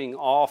about putting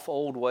off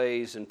old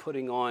ways and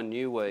putting on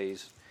new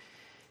ways.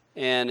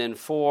 And in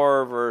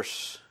 4,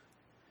 verse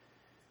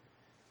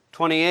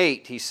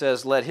 28, he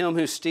says, let him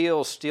who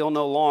steals steal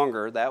no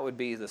longer. That would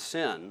be the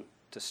sin,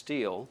 to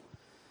steal.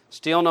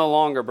 Steal no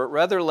longer, but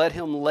rather let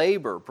him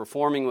labor,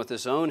 performing with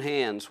his own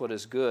hands what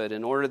is good,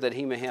 in order that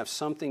he may have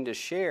something to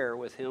share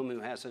with him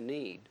who has a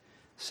need.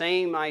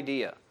 Same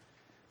idea.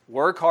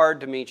 Work hard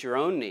to meet your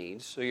own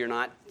needs so you're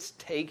not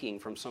taking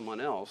from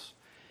someone else.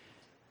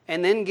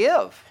 And then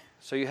give,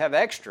 so you have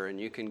extra and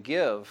you can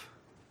give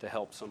to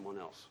help someone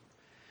else.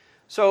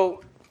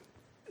 So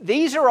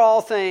these are all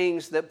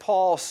things that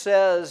Paul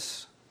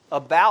says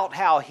about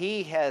how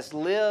he has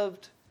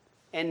lived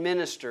and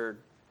ministered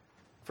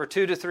for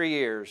 2 to 3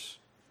 years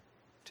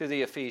to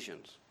the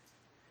Ephesians.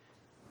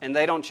 And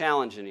they don't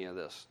challenge any of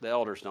this. The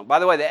elders don't. By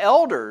the way, the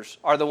elders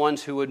are the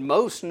ones who would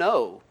most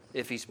know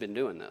if he's been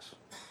doing this.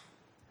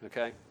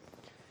 Okay?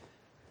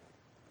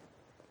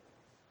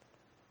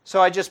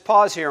 So I just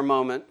pause here a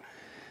moment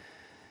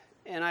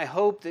and I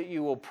hope that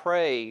you will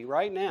pray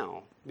right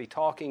now, be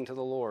talking to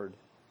the Lord,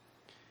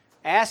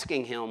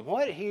 asking Him,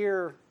 what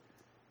here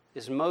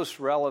is most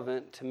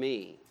relevant to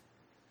me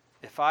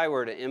if I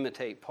were to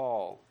imitate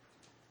Paul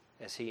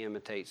as he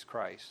imitates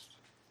Christ?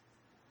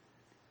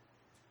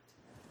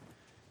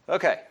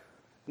 Okay,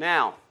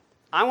 now,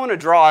 I want to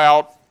draw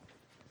out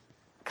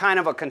kind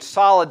of a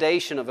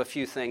consolidation of a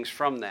few things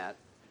from that.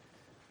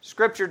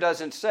 Scripture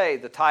doesn't say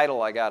the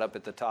title I got up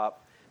at the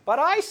top, but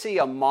I see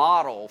a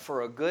model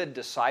for a good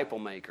disciple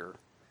maker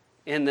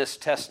in this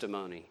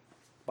testimony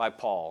by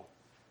Paul.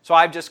 So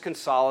I've just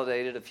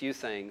consolidated a few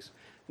things.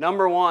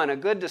 Number one, a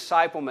good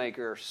disciple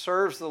maker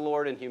serves the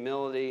Lord in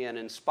humility and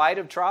in spite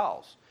of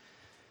trials.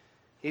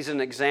 He's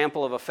an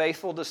example of a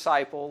faithful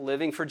disciple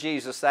living for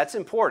Jesus. That's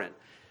important.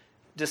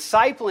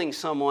 Discipling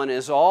someone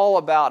is all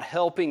about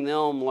helping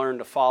them learn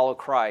to follow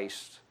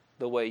Christ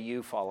the way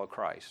you follow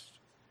Christ.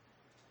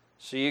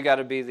 So you got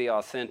to be the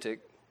authentic,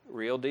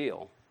 real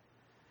deal.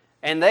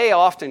 And they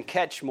often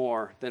catch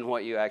more than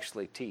what you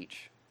actually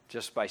teach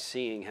just by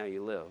seeing how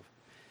you live.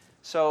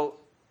 So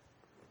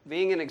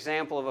being an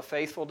example of a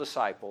faithful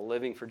disciple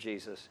living for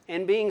Jesus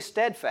and being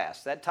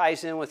steadfast, that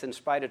ties in with in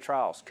spite of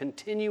trials,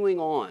 continuing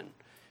on,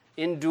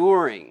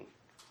 enduring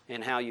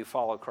in how you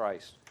follow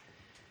Christ.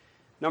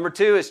 Number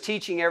two is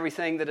teaching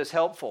everything that is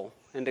helpful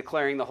and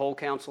declaring the whole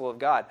counsel of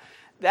God.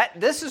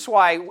 This is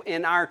why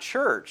in our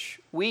church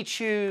we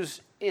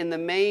choose in the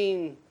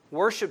main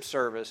worship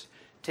service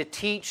to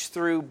teach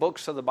through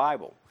books of the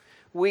Bible.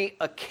 We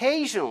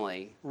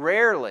occasionally,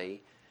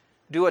 rarely,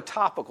 do a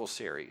topical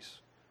series.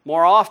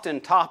 More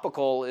often,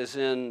 topical is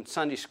in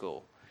Sunday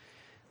school.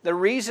 The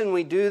reason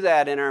we do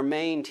that in our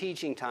main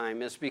teaching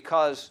time is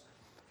because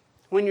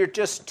when you're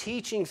just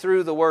teaching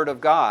through the Word of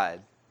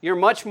God, you're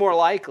much more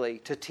likely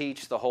to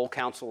teach the whole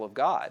counsel of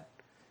God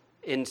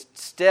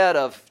instead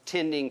of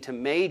tending to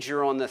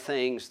major on the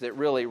things that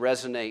really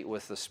resonate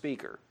with the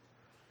speaker.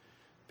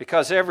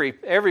 Because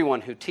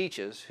everyone who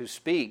teaches, who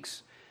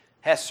speaks,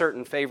 has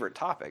certain favorite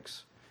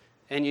topics,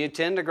 and you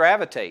tend to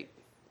gravitate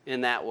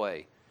in that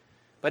way.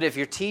 But if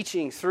you're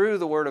teaching through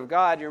the Word of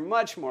God, you're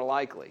much more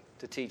likely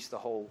to teach the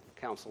whole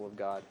counsel of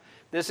God.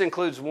 This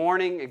includes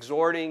warning,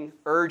 exhorting,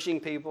 urging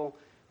people,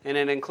 and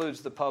it includes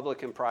the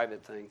public and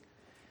private thing.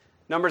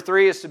 Number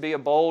three is to be a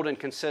bold and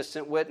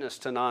consistent witness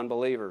to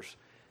non-believers.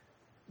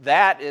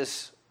 That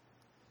is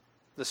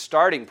the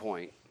starting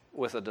point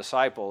with a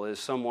disciple, is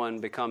someone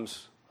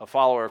becomes a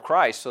follower of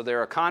Christ, so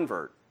they're a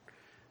convert.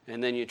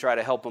 And then you try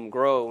to help them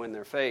grow in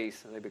their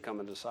faith, and they become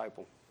a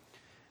disciple.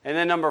 And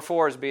then number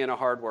four is being a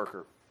hard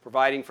worker,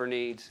 providing for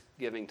needs,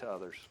 giving to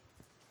others.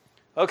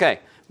 Okay,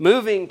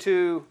 moving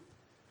to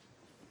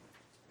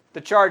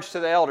the charge to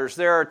the elders.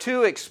 There are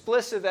two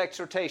explicit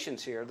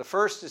exhortations here. The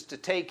first is to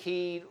take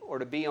heed or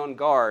to be on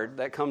guard.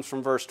 That comes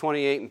from verse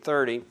 28 and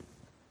 30.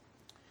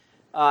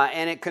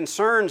 And it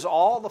concerns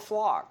all the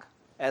flock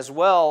as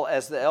well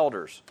as the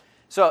elders.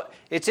 So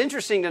it's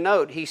interesting to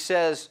note, he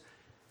says,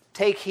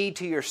 take heed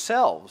to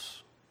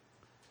yourselves.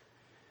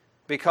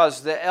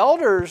 Because the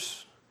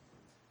elders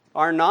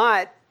are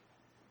not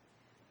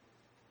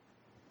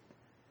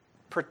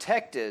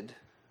protected.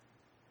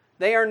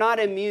 They are not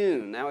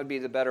immune. That would be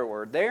the better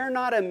word. They are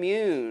not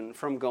immune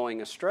from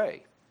going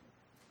astray.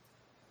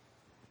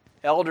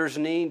 Elders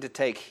need to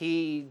take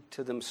heed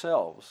to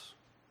themselves.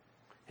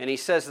 And he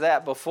says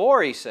that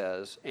before he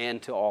says,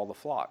 and to all the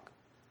flock.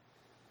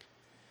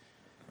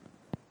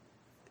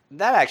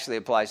 That actually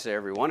applies to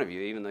every one of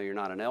you, even though you're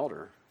not an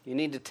elder. You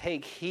need to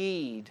take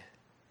heed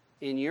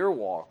in your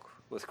walk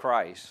with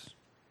Christ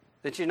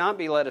that you not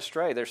be led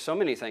astray. There's so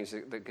many things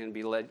that can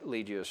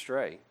lead you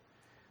astray.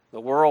 The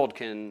world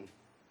can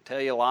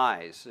tell you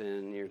lies,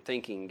 and your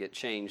thinking get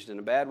changed in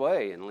a bad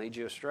way and lead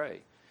you astray.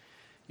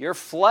 Your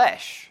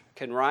flesh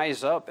can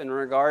rise up in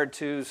regard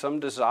to some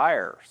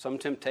desire, some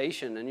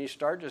temptation, and you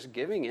start just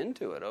giving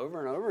into it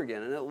over and over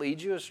again, and it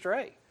leads you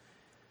astray.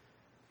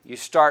 You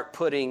start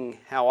putting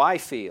how I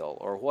feel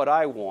or what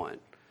I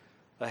want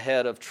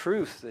ahead of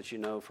truth that you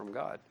know from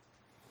God.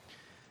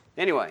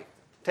 Anyway,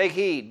 take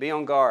heed, be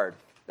on guard.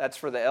 That's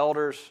for the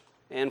elders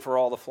and for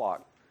all the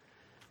flock.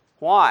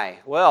 Why?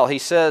 Well, he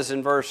says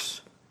in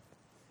verse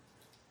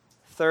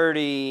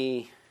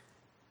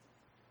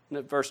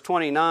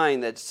 29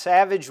 that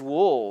savage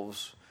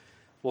wolves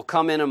will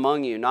come in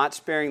among you, not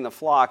sparing the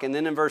flock. And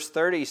then in verse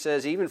 30 he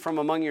says, even from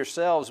among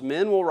yourselves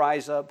men will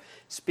rise up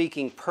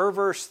speaking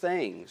perverse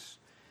things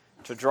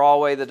to draw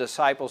away the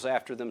disciples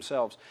after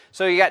themselves.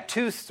 So you got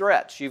two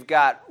threats. You've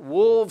got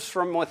wolves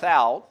from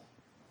without,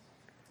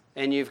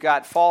 and you've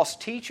got false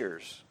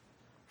teachers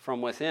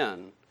from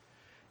within.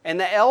 And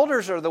the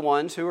elders are the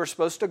ones who are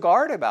supposed to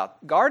guard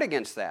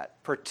against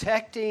that,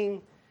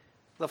 protecting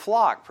the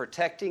flock,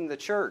 protecting the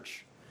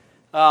church.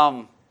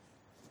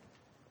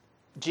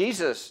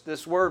 Jesus,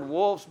 this word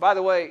wolves, by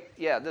the way,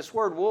 this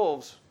word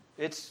wolves,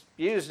 it's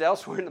used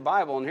elsewhere in the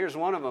Bible, and here's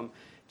one of them.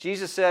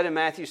 Jesus said in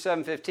Matthew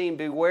 7:15,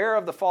 beware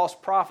of the false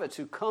prophets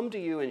who come to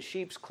you in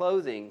sheep's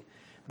clothing,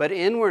 but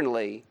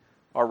inwardly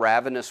are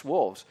ravenous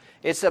wolves.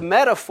 It's a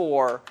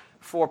metaphor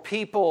for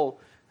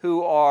people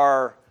who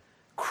are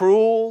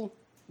cruel,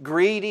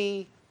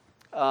 greedy,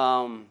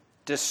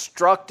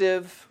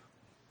 destructive,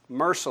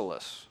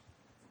 merciless.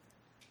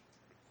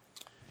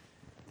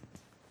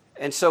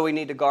 And so we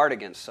need to guard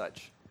against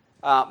such.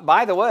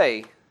 By the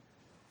way,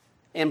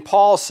 in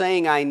Paul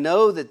saying, I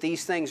know that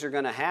these things are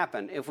going to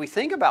happen, if we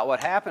think about what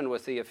happened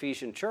with the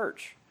Ephesian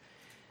church,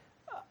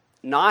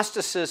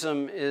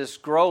 Gnosticism is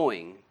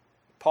growing.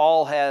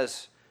 Paul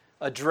has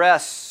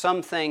addressed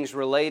some things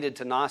related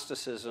to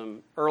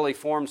Gnosticism, early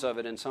forms of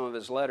it in some of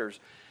his letters.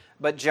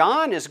 But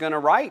John is going to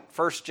write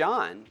 1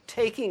 John,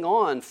 taking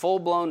on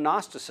full-blown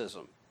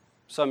Gnosticism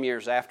some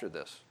years after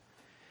this.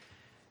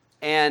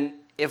 And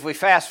if we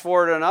fast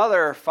forward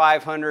another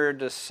 500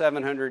 to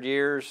 700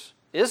 years,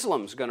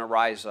 Islam's going to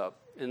rise up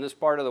in this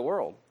part of the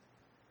world.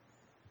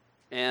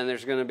 And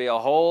there's going to be a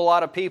whole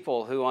lot of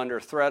people who, under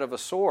threat of a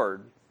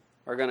sword,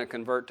 are going to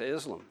convert to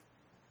Islam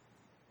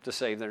to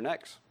save their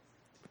necks.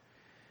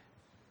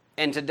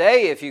 And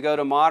today, if you go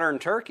to modern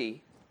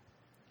Turkey,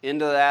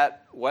 into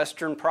that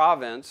western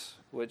province,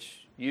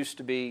 which used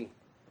to be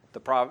the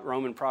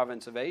Roman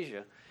province of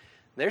Asia,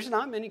 there's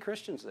not many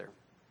Christians there.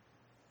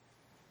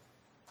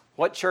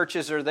 What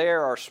churches are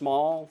there are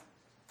small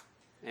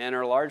and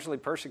are largely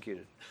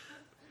persecuted.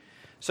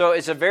 So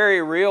it's a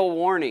very real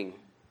warning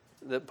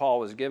that Paul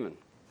was given.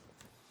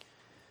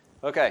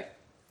 Okay.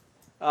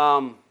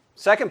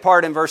 Second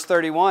part in verse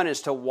 31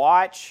 is to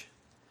watch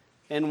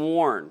and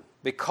warn.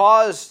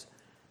 Because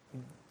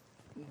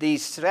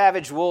these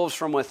savage wolves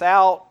from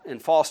without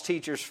and false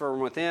teachers from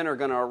within are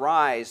going to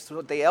arise,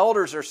 what the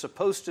elders are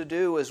supposed to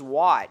do is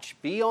watch.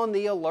 Be on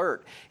the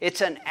alert.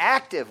 It's an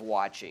active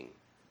watching,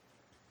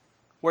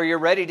 where you're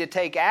ready to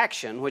take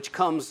action, which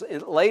comes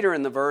later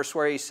in the verse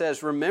where he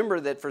says, remember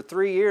that for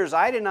 3 years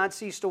I did not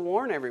cease to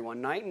warn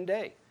everyone night and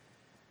day.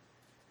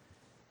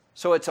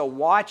 So it's a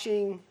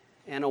watching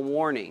and a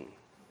warning.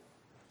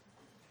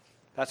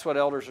 That's what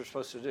elders are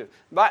supposed to do.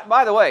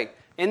 By the way,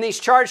 in these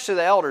charges to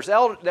the elders,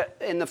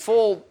 in the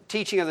full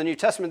teaching of the New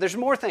Testament, there's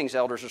more things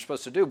elders are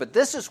supposed to do, but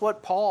this is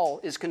what Paul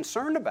is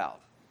concerned about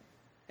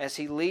as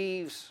he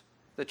leaves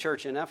the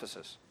church in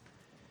Ephesus.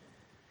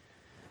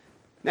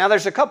 Now,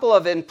 there's a couple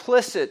of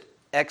implicit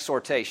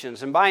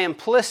exhortations, and by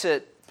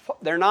implicit,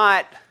 they're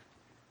not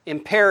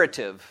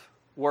imperative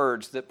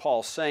words that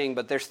Paul's saying,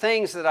 but there's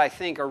things that I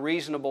think are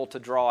reasonable to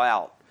draw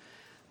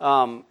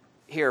out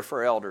here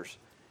for elders.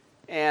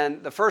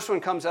 And the first one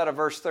comes out of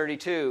verse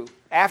 32.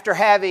 After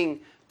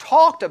having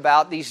talked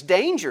about these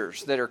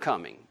dangers that are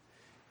coming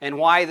and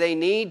why they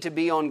need to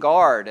be on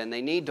guard and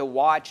they need to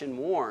watch and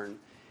warn,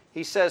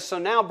 he says, so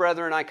now,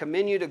 brethren, I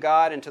commend you to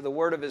God and to the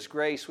word of his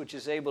grace, which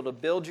is able to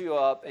build you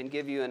up and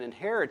give you an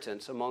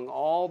inheritance among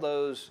all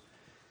those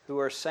who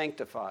are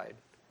sanctified.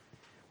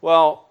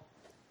 Well,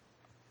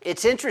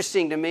 it's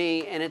interesting to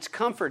me and it's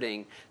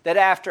comforting that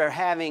after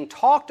having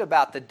talked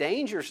about the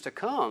dangers to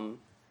come,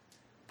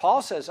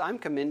 Paul says, I'm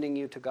commending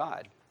you to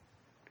God.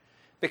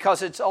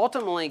 Because it's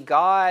ultimately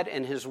God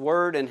and his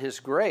word and his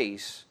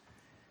grace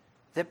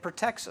that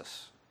protects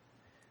us.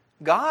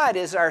 God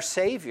is our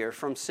Savior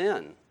from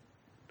sin.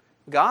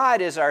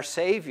 God is our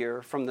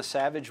Savior from the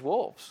savage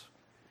wolves.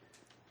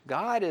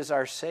 God is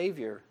our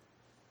Savior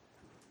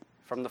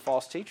from the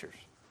false teachers.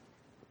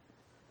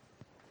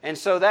 And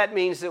so that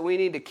means that we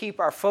need to keep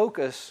our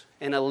focus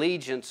and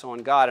allegiance on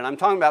God. And I'm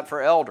talking about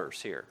for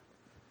elders here,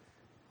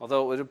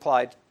 although it would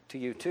apply to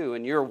you too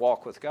in your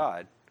walk with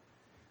God.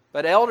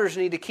 But elders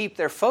need to keep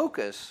their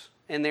focus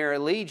and their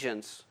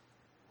allegiance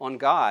on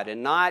God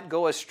and not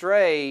go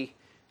astray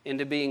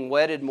into being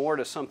wedded more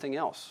to something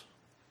else.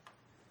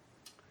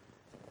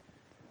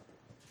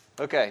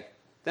 Okay,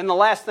 then the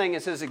last thing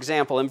is his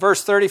example. In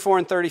verse 34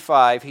 and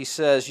 35, he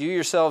says, you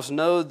yourselves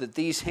know that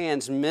these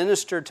hands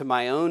ministered to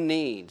my own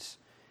needs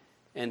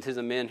and to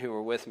the men who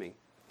were with me.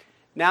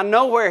 Now,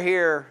 nowhere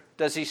here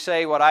does he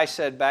say what I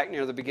said back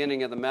near the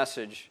beginning of the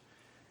message,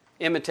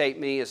 imitate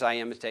me as I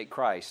imitate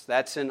Christ.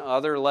 That's in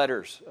other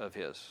letters of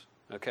his,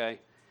 okay?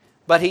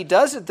 But he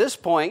does at this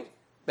point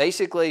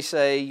basically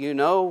say, you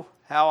know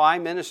how I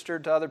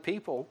ministered to other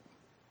people.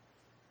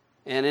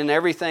 And in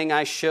everything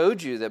I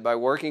showed you that by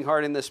working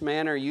hard in this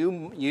manner,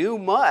 you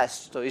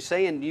must. So he's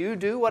saying, you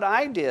do what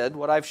I did,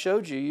 what I've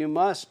showed you. You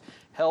must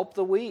help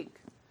the weak.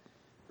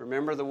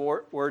 Remember the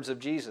words of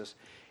Jesus.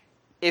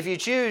 If you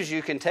choose,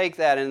 you can take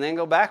that and then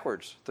go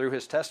backwards through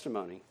his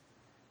testimony.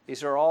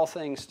 These are all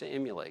things to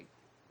emulate.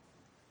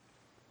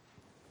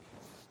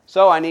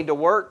 So I need to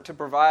work to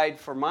provide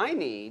for my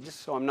needs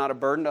so I'm not a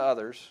burden to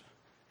others,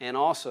 and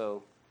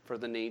also for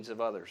the needs of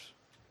others.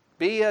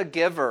 Be a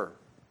giver.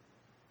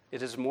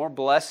 It is more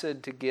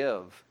blessed to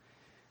give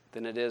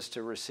than it is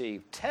to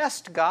receive.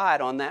 Test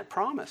God on that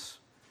promise.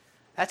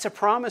 That's a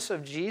promise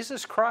of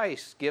Jesus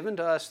Christ given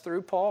to us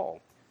through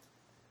Paul.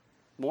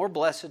 More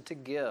blessed to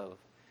give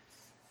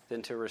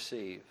than to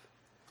receive.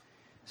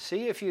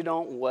 See if you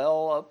don't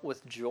well up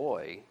with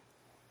joy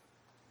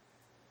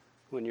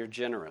when you're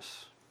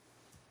generous.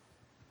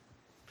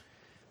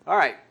 All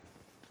right.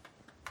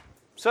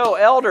 So,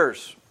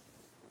 elders,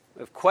 we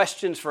have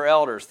questions for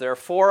elders. There are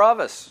 4 of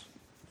us.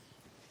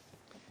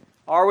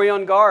 Are we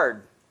on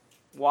guard?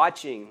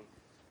 watching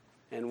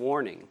and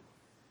warning.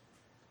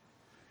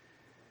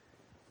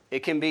 It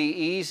can be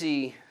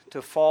easy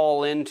to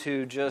fall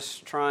into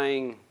just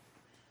trying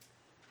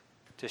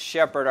to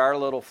shepherd our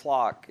little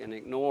flock and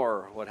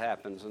ignore what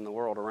happens in the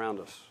world around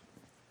us.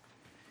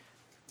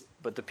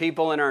 But the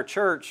people in our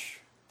church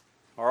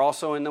are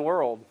also in the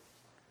world.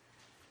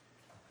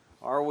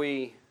 Are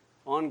we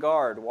on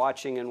guard,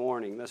 watching and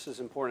warning? This is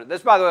important.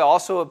 This, by the way,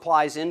 also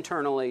applies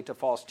internally to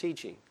false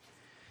teaching.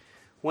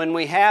 When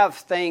we have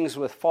things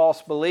with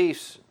false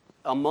beliefs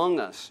among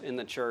us in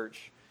the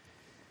church,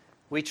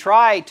 we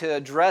try to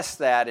address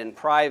that in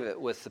private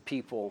with the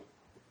people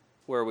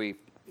where we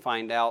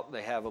find out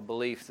they have a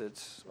belief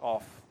that's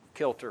off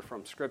kilter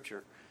from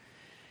Scripture.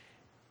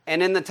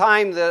 And in the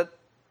time that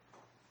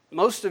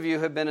most of you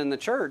have been in the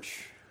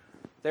church,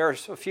 there are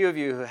a few of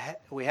you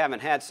we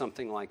haven't had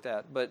something like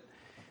that, but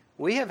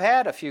we have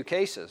had a few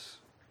cases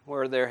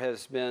where there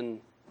has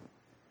been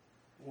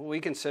what we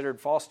considered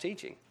false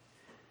teaching.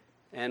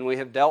 And we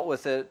have dealt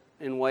with it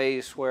in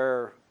ways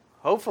where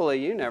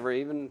hopefully you never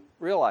even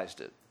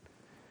realized it.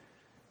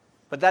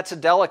 But that's a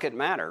delicate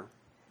matter.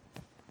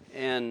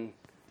 And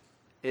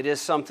it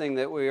is something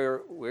that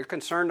we're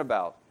concerned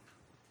about.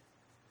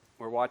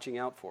 We're watching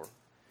out for.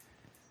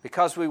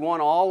 Because we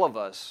want all of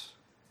us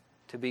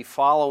to be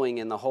following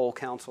in the whole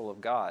counsel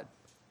of God,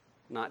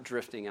 not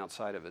drifting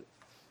outside of it.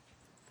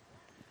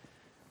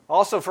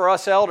 Also for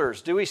us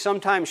elders, do we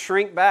sometimes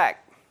shrink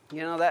back?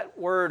 You know, that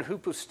word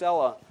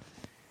hupustella,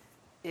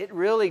 it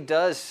really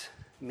does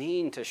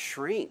mean to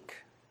shrink.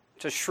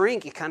 To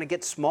shrink, you kind of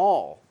get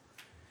small.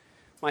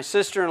 My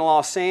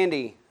sister-in-law,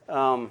 Sandy,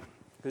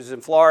 who's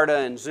in Florida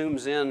and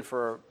Zooms in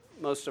for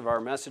most of our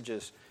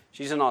messages,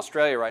 she's in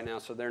Australia right now,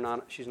 so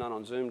she's not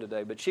on Zoom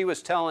today. But she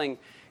was telling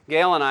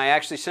Gail and I,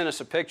 actually sent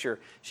us a picture.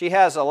 She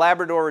has a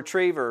Labrador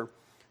Retriever.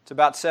 It's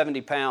about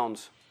 70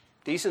 pounds.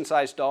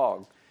 Decent-sized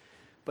dog.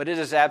 But it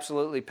is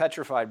absolutely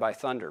petrified by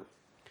thunder.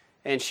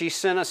 And she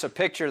sent us a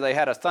picture. They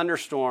had a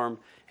thunderstorm,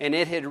 and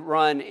it had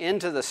run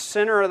into the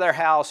center of their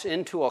house,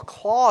 into a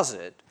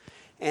closet,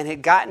 and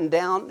had gotten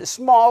down as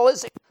small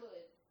as it could,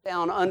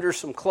 down under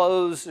some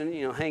clothes, and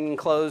hanging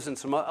clothes, and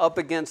some up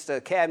against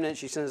a cabinet.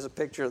 She sent us a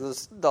picture of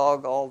this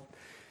dog all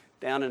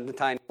down in the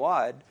tiny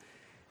wad.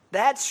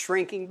 That's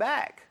shrinking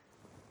back.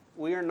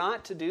 We are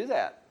not to do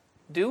that.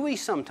 Do we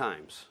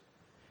sometimes?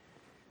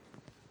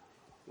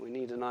 We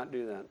need to not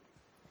do that.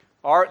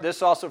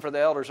 This also for the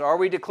elders. Are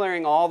we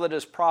declaring all that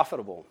is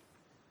profitable?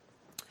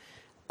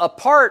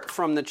 Apart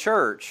from the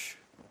church,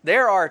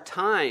 there are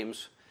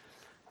times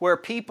where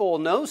people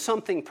know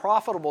something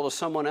profitable to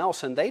someone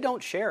else and they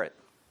don't share it.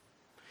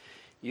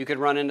 You could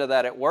run into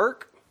that at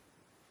work.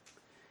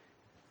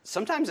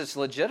 Sometimes it's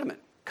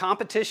legitimate.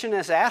 Competition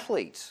as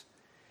athletes.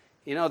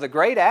 The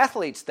great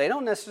athletes, they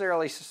don't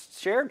necessarily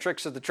share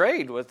tricks of the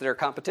trade with their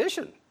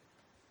competition.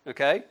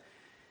 Okay?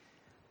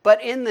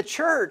 But in the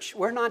church,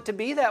 we're not to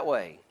be that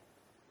way.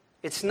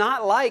 It's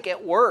not like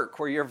at work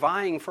where you're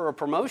vying for a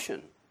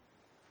promotion.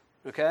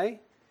 Okay?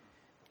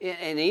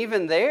 And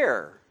even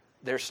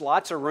there's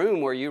lots of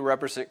room where you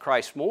represent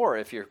Christ more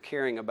if you're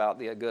caring about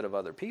the good of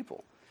other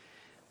people.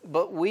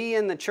 But we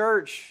in the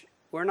church,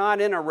 we're not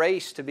in a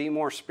race to be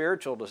more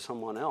spiritual to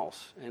someone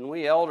else. And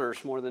we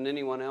elders, more than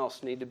anyone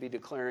else, need to be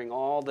declaring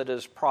all that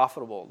is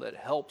profitable, that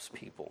helps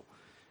people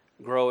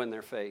grow in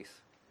their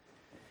faith.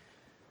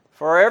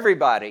 For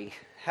everybody,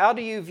 how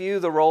do you view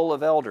the role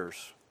of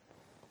elders?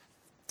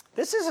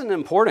 This is an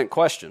important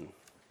question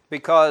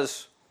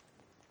because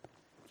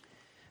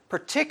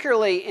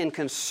particularly in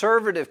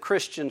conservative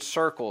Christian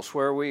circles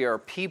where we are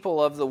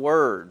people of the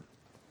Word,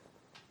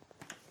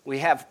 we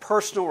have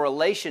personal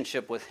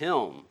relationship with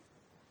Him,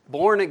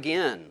 born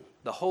again,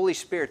 the Holy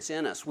Spirit's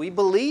in us. We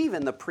believe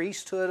in the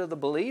priesthood of the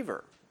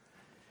believer.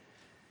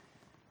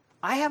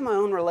 I have my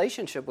own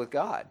relationship with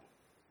God.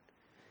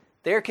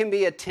 There can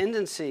be a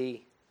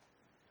tendency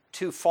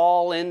to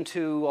fall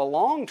into a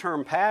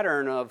long-term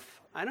pattern of,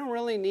 I don't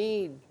really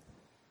need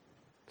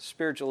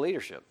spiritual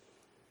leadership.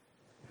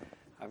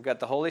 I've got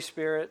the Holy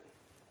Spirit.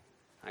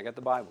 I got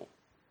the Bible.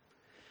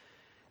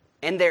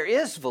 And there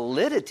is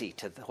validity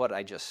to what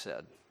I just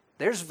said.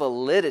 There's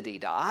validity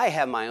to I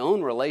have my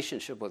own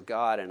relationship with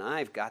God and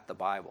I've got the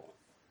Bible.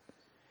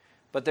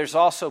 But there's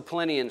also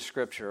plenty in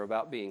Scripture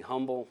about being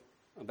humble,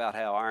 about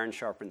how iron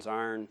sharpens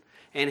iron.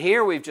 And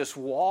here we've just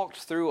walked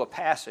through a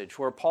passage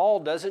where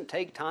Paul doesn't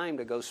take time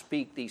to go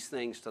speak these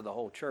things to the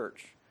whole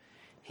church.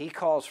 He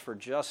calls for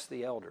just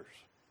the elders.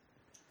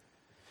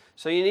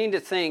 So you need to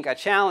think, I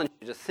challenge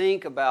you to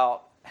think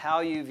about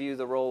how you view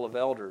the role of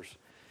elders.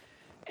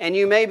 And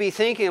you may be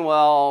thinking,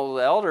 well,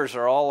 the elders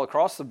are all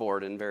across the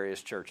board in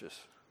various churches.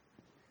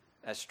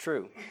 That's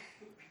true.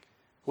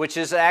 Which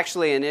is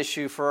actually an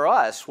issue for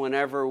us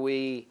whenever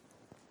we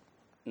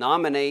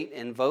nominate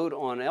and vote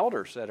on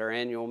elders at our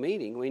annual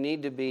meeting. We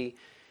need to be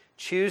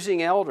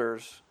choosing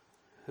elders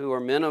who are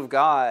men of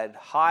God,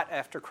 hot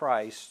after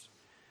Christ,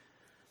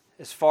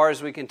 as far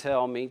as we can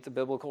tell, meet the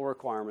biblical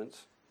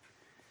requirements,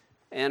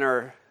 and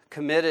are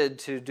committed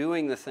to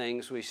doing the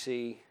things we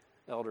see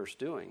elders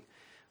doing.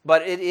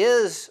 But it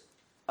is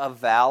a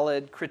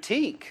valid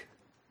critique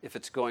if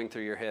it's going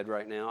through your head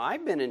right now.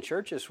 I've been in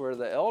churches where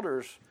the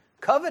elders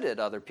coveted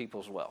other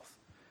people's wealth.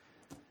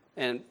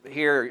 And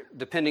here,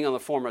 depending on the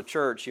form of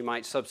church, you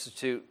might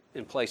substitute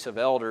in place of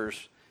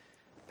elders,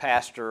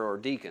 pastor or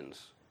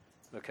deacons,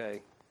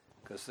 okay?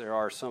 Because there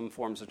are some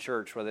forms of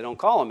church where they don't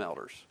call them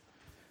elders,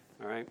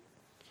 all right?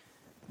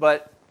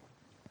 But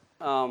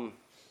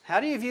how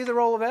do you view the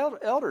role of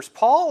elders?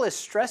 Paul is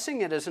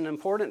stressing it as an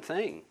important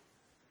thing.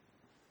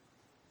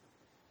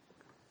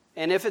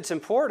 And if it's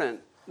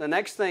important, the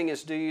next thing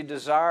is, do you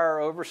desire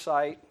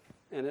oversight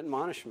and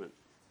admonishment?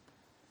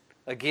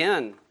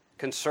 Again,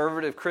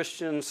 conservative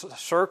Christian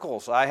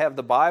circles, I have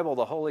the Bible,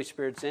 the Holy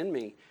Spirit's in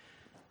me.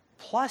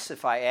 Plus,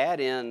 if I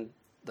add in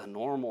the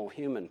normal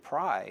human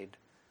pride,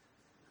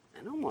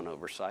 I don't want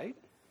oversight.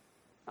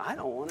 I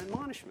don't want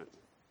admonishment.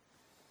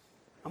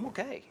 I'm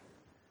okay.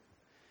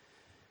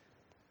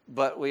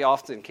 But we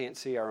often can't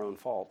see our own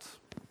faults.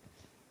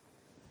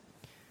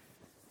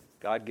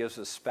 God gives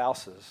us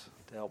spouses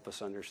to help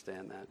us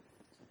understand that.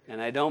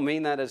 And I don't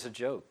mean that as a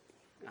joke.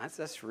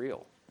 That's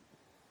real.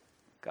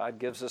 God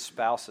gives us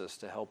spouses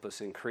to help us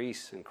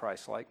increase in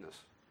Christ-likeness.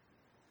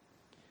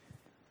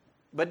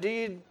 But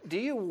do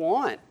you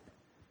want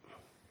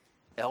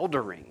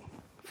eldering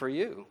for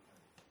you?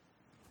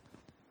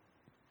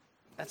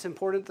 That's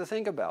important to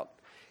think about.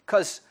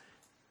 Because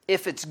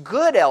if it's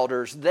good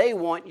elders, they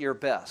want your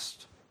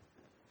best.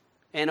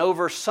 And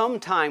over some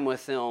time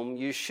with them,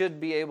 you should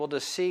be able to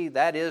see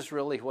that is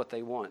really what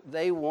they want.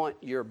 They want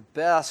your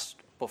best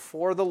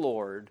before the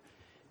Lord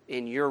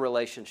in your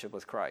relationship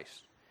with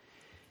Christ.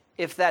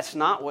 If that's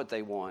not what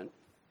they want,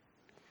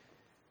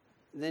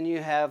 then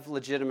you have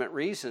legitimate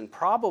reason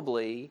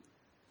probably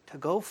to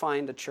go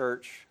find a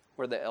church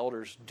where the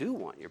elders do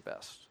want your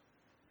best.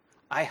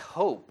 I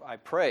hope, I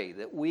pray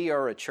that we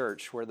are a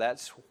church where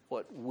that's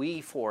what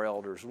we four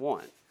elders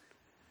want.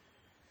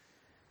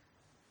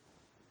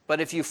 But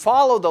if you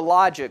follow the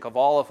logic of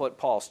all of what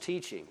Paul's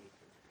teaching,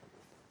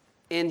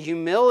 in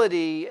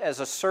humility as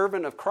a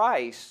servant of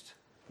Christ,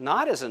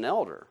 not as an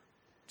elder,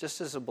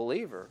 just as a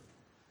believer,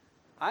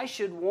 I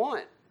should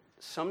want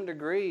some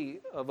degree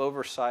of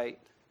oversight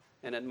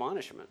and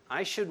admonishment.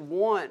 I should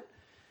want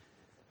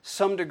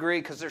some degree,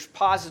 because there's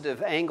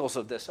positive angles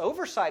of this.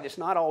 Oversight is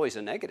not always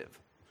a negative.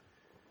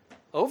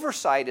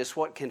 Oversight is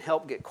what can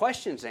help get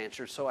questions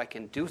answered so I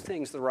can do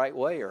things the right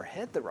way or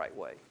head the right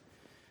way.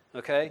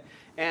 Okay?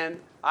 And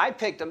I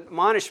picked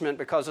admonishment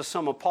because of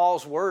some of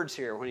Paul's words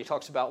here when he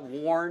talks about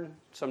warn.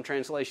 Some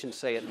translations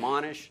say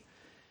admonish.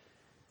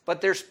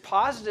 But there's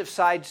positive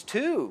sides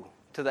too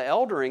to the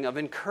eldering of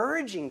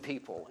encouraging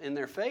people in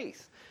their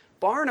faith.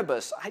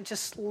 Barnabas, I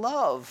just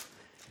love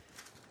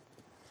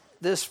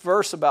this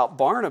verse about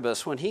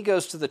Barnabas. When he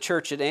goes to the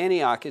church at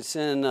Antioch, it's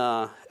in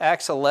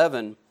Acts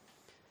 11.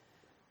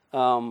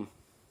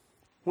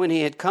 When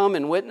he had come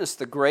and witnessed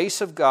the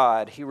grace of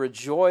God, he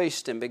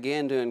rejoiced and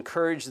began to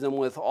encourage them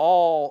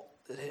all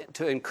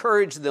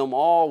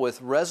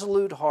with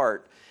resolute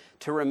heart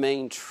to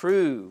remain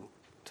true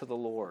to the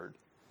Lord.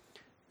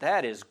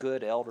 That is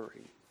good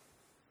eldering.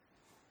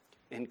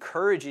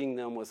 Encouraging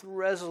them with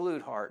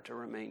resolute heart to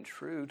remain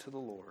true to the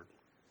Lord.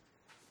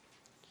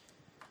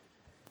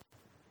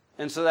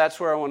 And so that's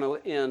where I want to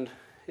end.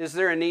 Is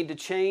there a need to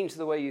change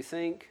the way you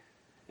think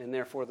and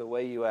therefore the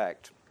way you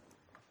act?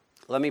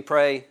 Let me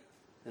pray,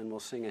 and we'll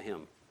sing a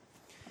hymn.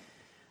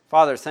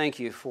 Father, thank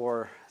you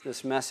for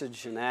this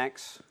message in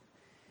Acts.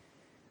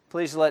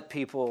 Please let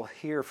people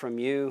hear from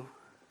you,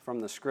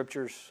 from the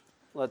Scriptures.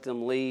 Let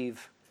them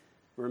leave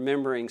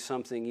remembering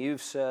something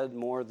you've said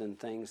more than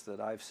things that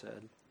I've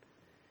said.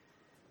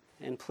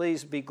 And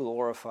please be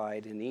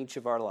glorified in each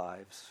of our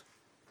lives.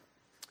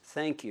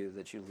 Thank you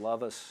that you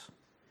love us.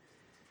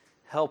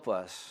 Help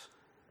us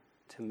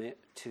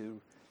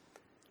to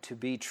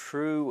be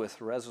true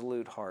with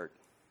resolute heart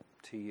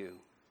to you.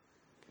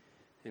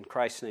 In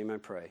Christ's name I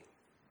pray.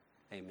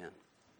 Amen.